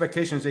guess the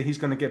expectation is that he's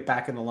going to get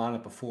back in the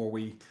lineup before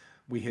we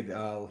hit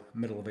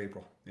middle of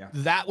April. Yeah,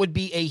 that would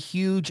be a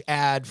huge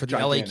add for the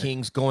LA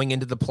Kings going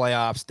into the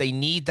playoffs. They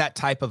need that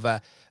type of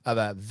a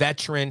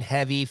veteran,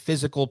 heavy,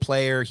 physical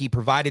player. He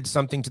provided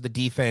something to the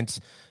defense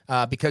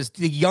because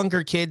the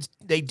younger kids,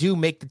 they do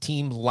make the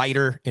team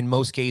lighter in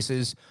most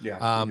cases.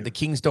 Yeah, the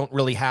Kings don't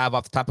really have,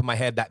 off the top of my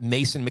head, that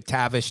Mason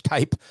McTavish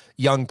type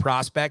young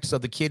prospect. So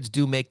the kids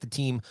do make the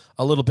team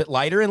a little bit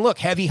lighter. And look,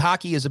 heavy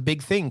hockey is a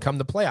big thing come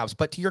the playoffs.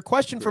 But to your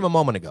question from a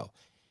moment ago,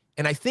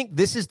 and I think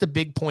this is the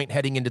big point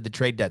heading into the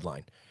trade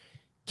deadline.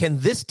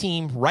 Can this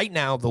team right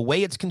now, the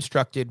way it's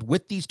constructed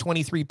with these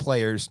 23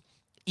 players,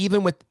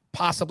 even with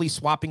possibly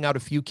swapping out a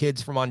few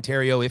kids from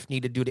Ontario if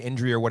needed due to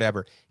injury or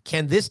whatever,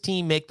 can this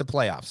team make the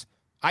playoffs?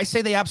 I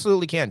say they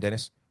absolutely can,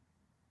 Dennis.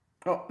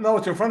 Oh, no,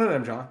 it's in front of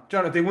them, John.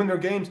 John, if they win their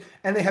games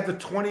and they have the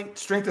 20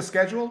 strength of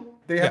schedule,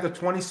 they have the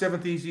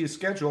 27th easiest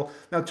schedule.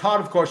 Now,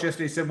 Todd, of course,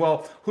 yesterday said,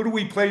 well, who do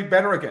we play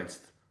better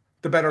against?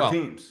 The better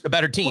teams. The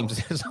better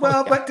teams.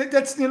 Well, but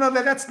that's,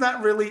 that's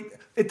not really,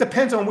 it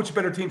depends on which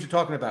better teams you're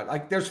talking about.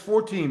 Like, there's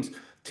 4 teams.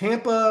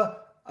 Tampa,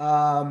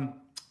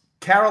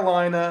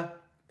 Carolina,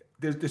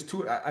 there's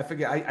 2, I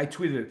forget, I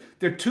tweeted it.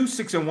 They're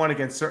 2-6-1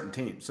 against certain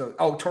teams. So,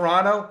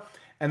 Toronto,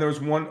 and there was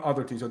one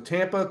other team. So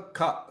Tampa,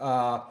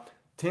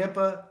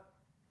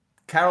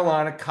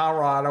 Carolina,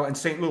 Colorado, and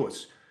St.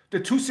 Louis.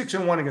 They're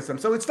 2-6-1 against them.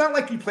 So it's not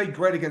like you play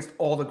great against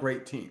all the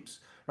great teams,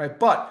 right?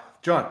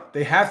 But, John,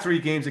 they have 3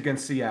 games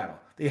against Seattle.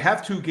 They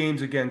have 2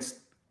 games against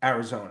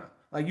Arizona.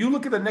 Like, you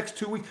look at the next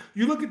 2 weeks,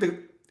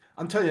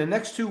 I'm telling you, the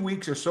next 2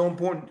 weeks are so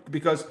important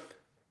because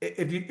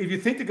if you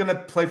think they're going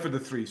to play for the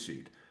 3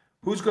 seed,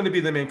 who's going to be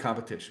the main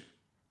competition?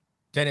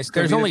 Dennis,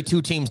 there's only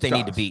 2 teams they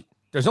need to beat.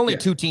 There's only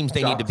 2 teams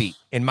they need to beat,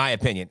 in my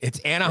opinion. It's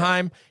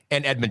Anaheim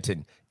and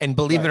Edmonton. And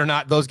believe it or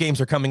not, those games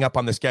are coming up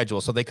on the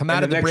schedule. So they come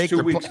out of the break.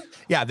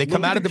 They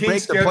come out of the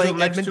break. They're playing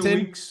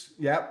Edmonton.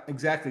 Yeah,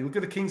 exactly. Look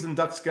at the Kings and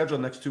Ducks schedule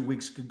next 2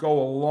 weeks. Could go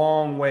a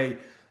long way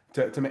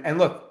to and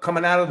look,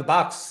 coming out of the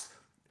box,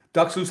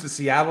 Ducks lose to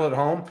Seattle at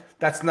home.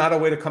 That's not a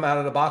way to come out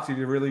of the box if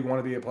you really want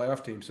to be a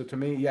playoff team. So to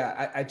me,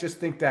 I just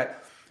think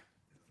that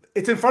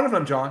it's in front of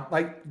them, John.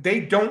 Like,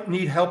 they don't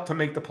need help to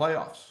make the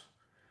playoffs.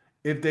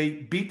 If they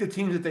beat the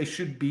teams that they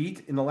should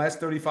beat in the last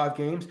 35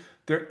 games,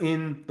 they're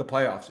in the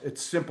playoffs. It's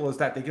simple as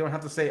that. They don't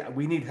have to say,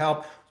 we need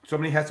help.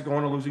 Somebody has to go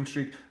on a losing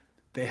streak.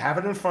 They have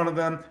it in front of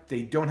them.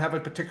 They don't have a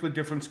particularly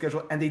different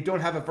schedule, and they don't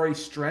have a very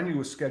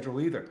strenuous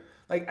schedule either.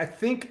 Like, I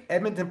think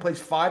Edmonton plays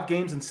 5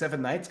 games and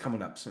 7 nights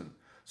coming up soon.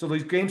 So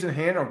these games in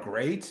hand are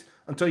great,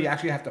 until you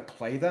actually have to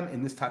play them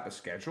in this type of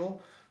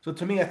schedule. So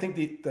to me, I think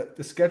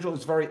the schedule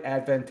is very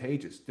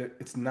advantageous.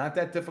 It's not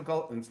that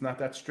difficult and it's not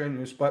that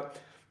strenuous, but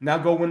now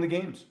go win the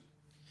games.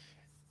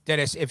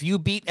 Dennis, if you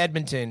beat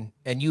Edmonton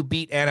and you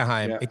beat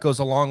Anaheim, Yeah. it goes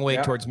a long way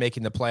Yeah. towards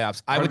making the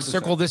playoffs. I would 100%.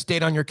 circle this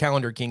date on your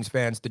calendar, Kings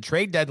fans. The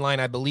trade deadline,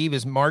 I believe,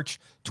 is March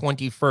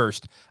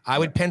 21st. I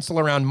would pencil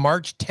around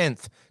March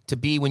 10th to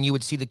be when you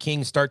would see the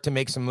Kings start to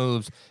make some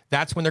moves.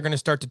 That's when they're going to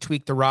start to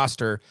tweak the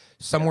roster.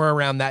 Somewhere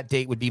around that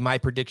date would be my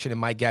prediction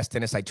and my guess,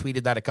 Dennis. I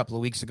tweeted that a couple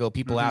of weeks ago.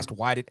 People asked,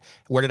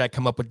 where did I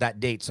come up with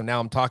that date? So now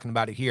I'm talking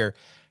about it here.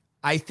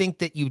 I think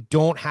that you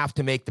don't have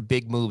to make the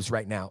big moves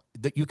right now.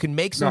 That you can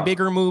make some No.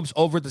 bigger moves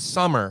over the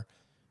summer.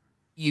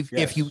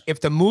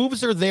 If the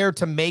moves are there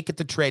to make at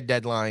the trade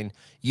deadline,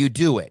 you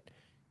do it.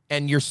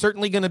 And you're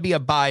certainly going to be a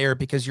buyer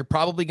because you're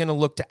probably going to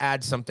look to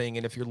add something.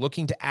 And if you're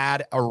looking to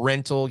add a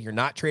rental, you're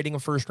not trading a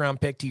first round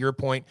pick, to your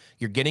point.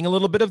 You're getting a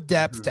little bit of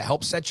depth to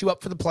help set you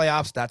up for the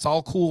playoffs. That's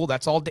all cool.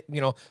 That's all,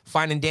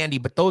 fine and dandy,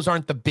 but those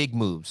aren't the big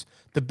moves.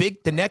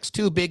 The next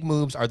two big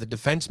moves are the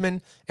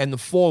defenseman and the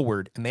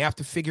forward, and they have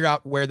to figure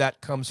out where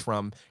that comes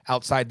from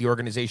outside the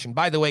organization.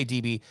 By the way,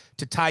 DB,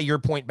 to tie your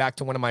point back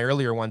to one of my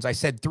earlier ones, I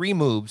said 3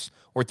 moves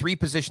or 3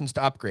 positions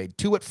to upgrade,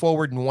 2 at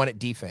forward and 1 at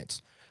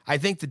defense. I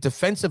think the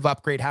defensive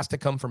upgrade has to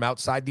come from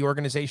outside the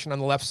organization on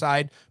the left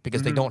side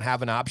because they don't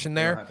have an option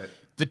there. have it.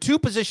 The 2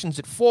 positions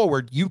at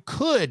forward, you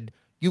could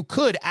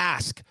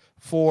ask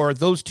for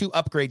those 2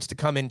 upgrades to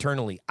come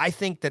internally. I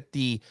think that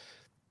the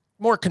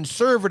more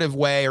conservative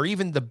way, or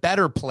even the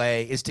better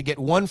play, is to get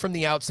 1 from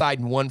the outside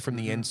and 1 from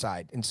the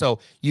inside. And so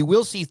you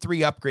will see 3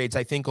 upgrades,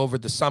 I think, over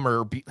the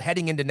summer,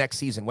 heading into next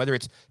season, whether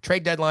it's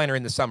trade deadline or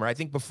in the summer. I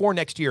think before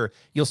next year,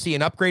 you'll see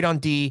an upgrade on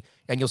D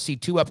and you'll see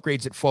 2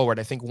 upgrades at forward.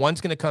 I think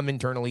 1's going to come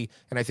internally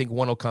and I think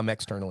 1 will come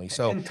externally.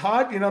 So And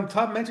Todd,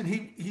 Todd mentioned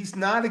he's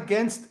not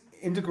against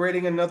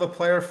integrating another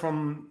player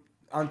from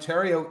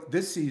Ontario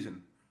this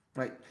season,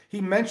 right?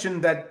 He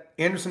mentioned that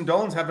Anderson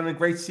Dolan's having a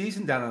great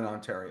season down in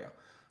Ontario.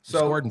 So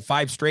scored in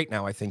 5 straight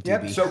now, I think,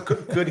 yep. DB. So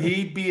could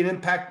he be an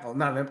impact?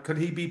 Well, could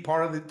he be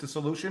part of the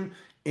solution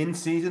in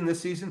season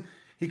this season?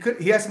 He could.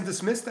 He hasn't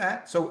dismissed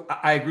that. So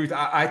I agree.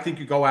 I think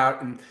you go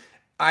out, and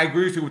I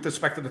agree with you with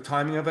respect to the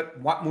timing of it.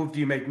 What move do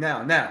you make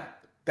now? Now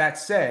that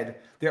said,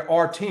 there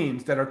are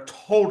teams that are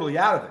totally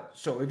out of it.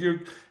 So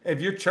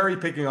if you're cherry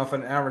picking off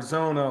an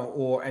Arizona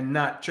and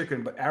not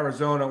chicken, but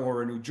Arizona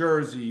or New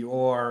Jersey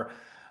or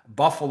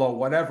Buffalo,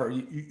 whatever,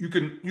 you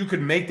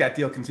can make that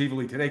deal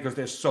conceivably today because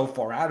they're so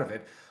far out of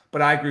it.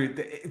 But I agree,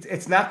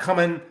 it's not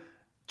coming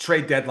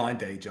trade deadline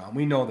day, John.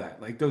 We know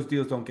that. Like, those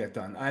deals don't get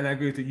done. And I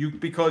agree with you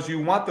because you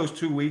want those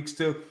 2 weeks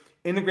to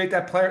integrate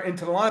that player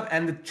into the lineup.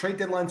 And the trade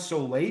deadline's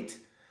so late,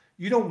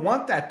 you don't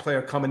want that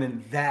player coming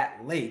in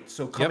that late.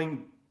 So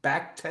coming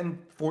back 10,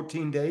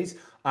 14 days,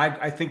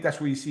 I think that's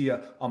where you see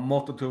a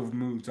multitude of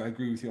moves. I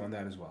agree with you on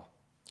that as well.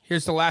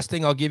 Here's the last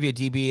thing I'll give you,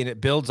 DB, and it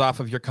builds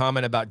off of your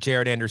comment about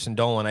Jared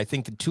Anderson-Dolan. I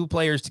think the 2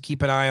 players to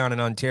keep an eye on in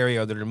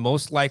Ontario that are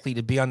most likely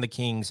to be on the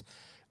Kings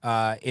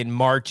in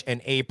March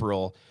and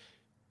April,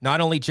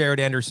 not only Jared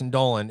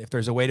Anderson-Dolan, if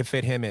there's a way to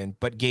fit him in,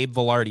 but Gabe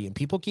Vilardi. And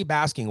people keep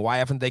asking, why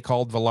haven't they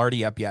called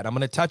Vilardi up yet? I'm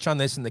going to touch on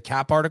this in the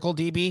Cap article,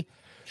 DB.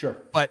 Sure.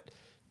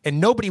 And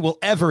nobody will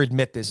ever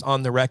admit this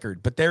on the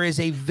record, but there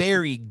is a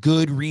very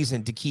good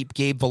reason to keep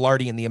Gabe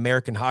Vilardi in the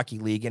American Hockey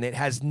League, and it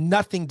has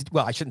nothing to,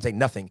 well, I shouldn't say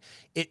nothing.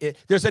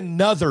 There's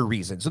another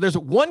reason. So there's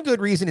one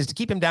good reason is to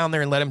keep him down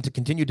there and let him to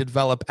continue to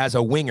develop as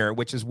a winger,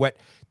 which is what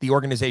the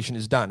organization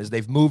has done, is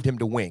they've moved him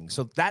to wing.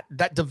 So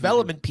that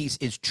development piece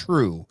is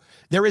true.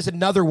 There is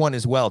another one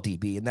as well,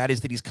 DB, and that is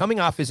that he's coming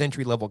off his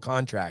entry-level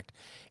contract,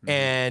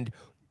 and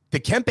the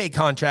Kempe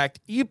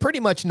contract, you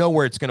pretty much know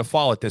where it's going to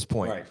fall at this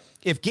point. Right.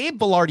 If Gabe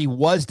Vilardi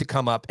was to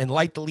come up and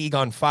light the league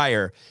on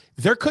fire,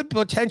 there could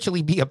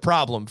potentially be a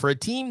problem for a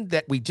team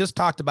that we just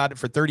talked about it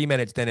for 30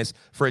 minutes, Dennis,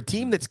 for a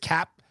team that's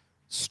cap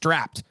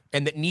strapped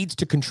and that needs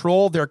to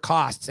control their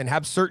costs and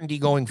have certainty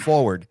going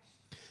forward.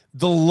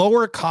 The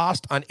lower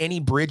cost on any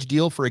bridge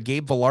deal for a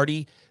Gabe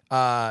Vilardi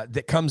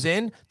that comes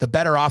in, the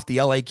better off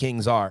the LA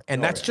Kings are.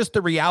 And that's just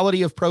the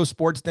reality of pro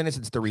sports, Dennis.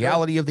 It's the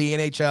reality of the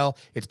NHL.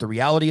 It's the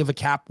reality of a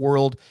cap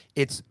world.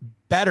 It's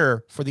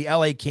better for the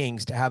LA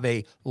Kings to have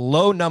a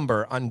low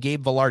number on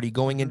Gabe Vilardi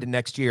going into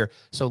next year.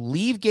 So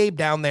leave Gabe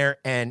down there,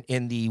 and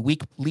in the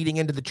week leading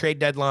into the trade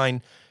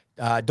deadline,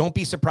 don't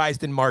be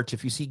surprised in March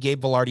if you see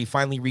Gabe Vilardi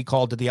finally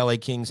recalled to the LA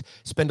Kings,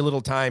 spend a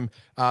little time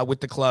with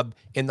the club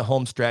in the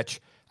home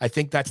stretch. I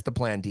think that's the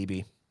plan,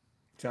 DB.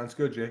 Sounds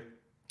good, Jay.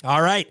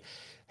 All right.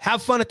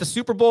 Have fun at the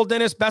Super Bowl,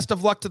 Dennis. Best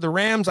of luck to the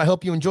Rams. I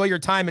hope you enjoy your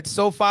time at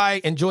SoFi.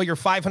 Enjoy your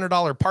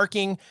 $500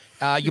 parking.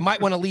 You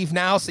might want to leave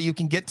now so you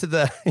can get to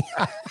the.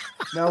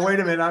 Now wait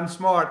a minute. I'm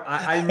smart.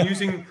 I'm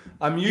using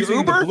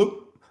Uber?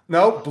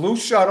 the blue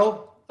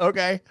shuttle.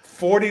 Okay.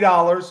 $40,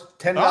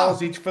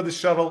 $10 each for the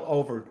shuttle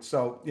over.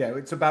 So yeah,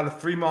 it's about a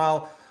 3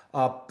 mile.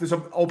 There's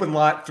an open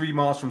lot 3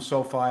 miles from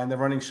SoFi, and they're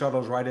running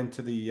shuttles right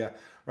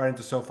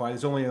into SoFi.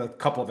 There's only a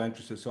couple of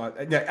entrances. So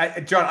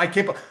John, I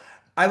can't.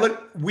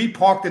 We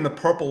parked in the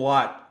purple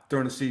lot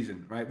during the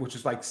season, right? Which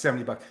is like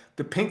 $70.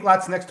 The pink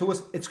lots next to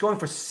us, it's going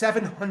for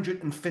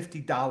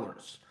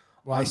 $750.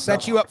 Well, I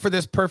set you up for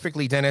this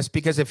perfectly, Dennis,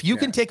 because if you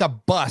can take a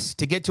bus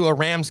to get to a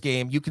Rams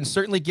game, you can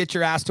certainly get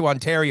your ass to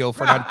Ontario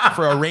for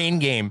a rain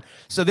game.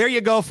 So there you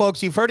go,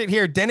 folks. You've heard it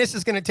here. Dennis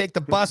is going to take the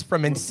bus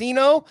from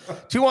Encino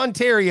to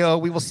Ontario.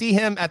 We will see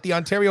him at the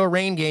Ontario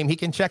rain game. He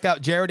can check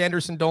out Jared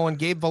Anderson-Dolan,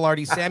 Gabe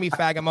Velarde, Sammy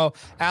Fagemo,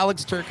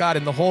 Alex Turcotte,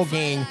 and the whole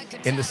gang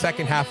in the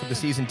second half of the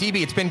season.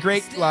 DB, it's been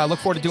great. Look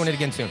forward to doing it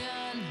again soon.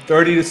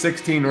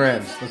 30-16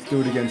 Rams. Let's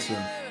do it again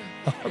soon.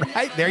 All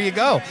right, there you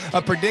go.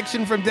 A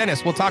prediction from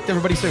Dennis. We'll talk to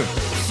everybody soon.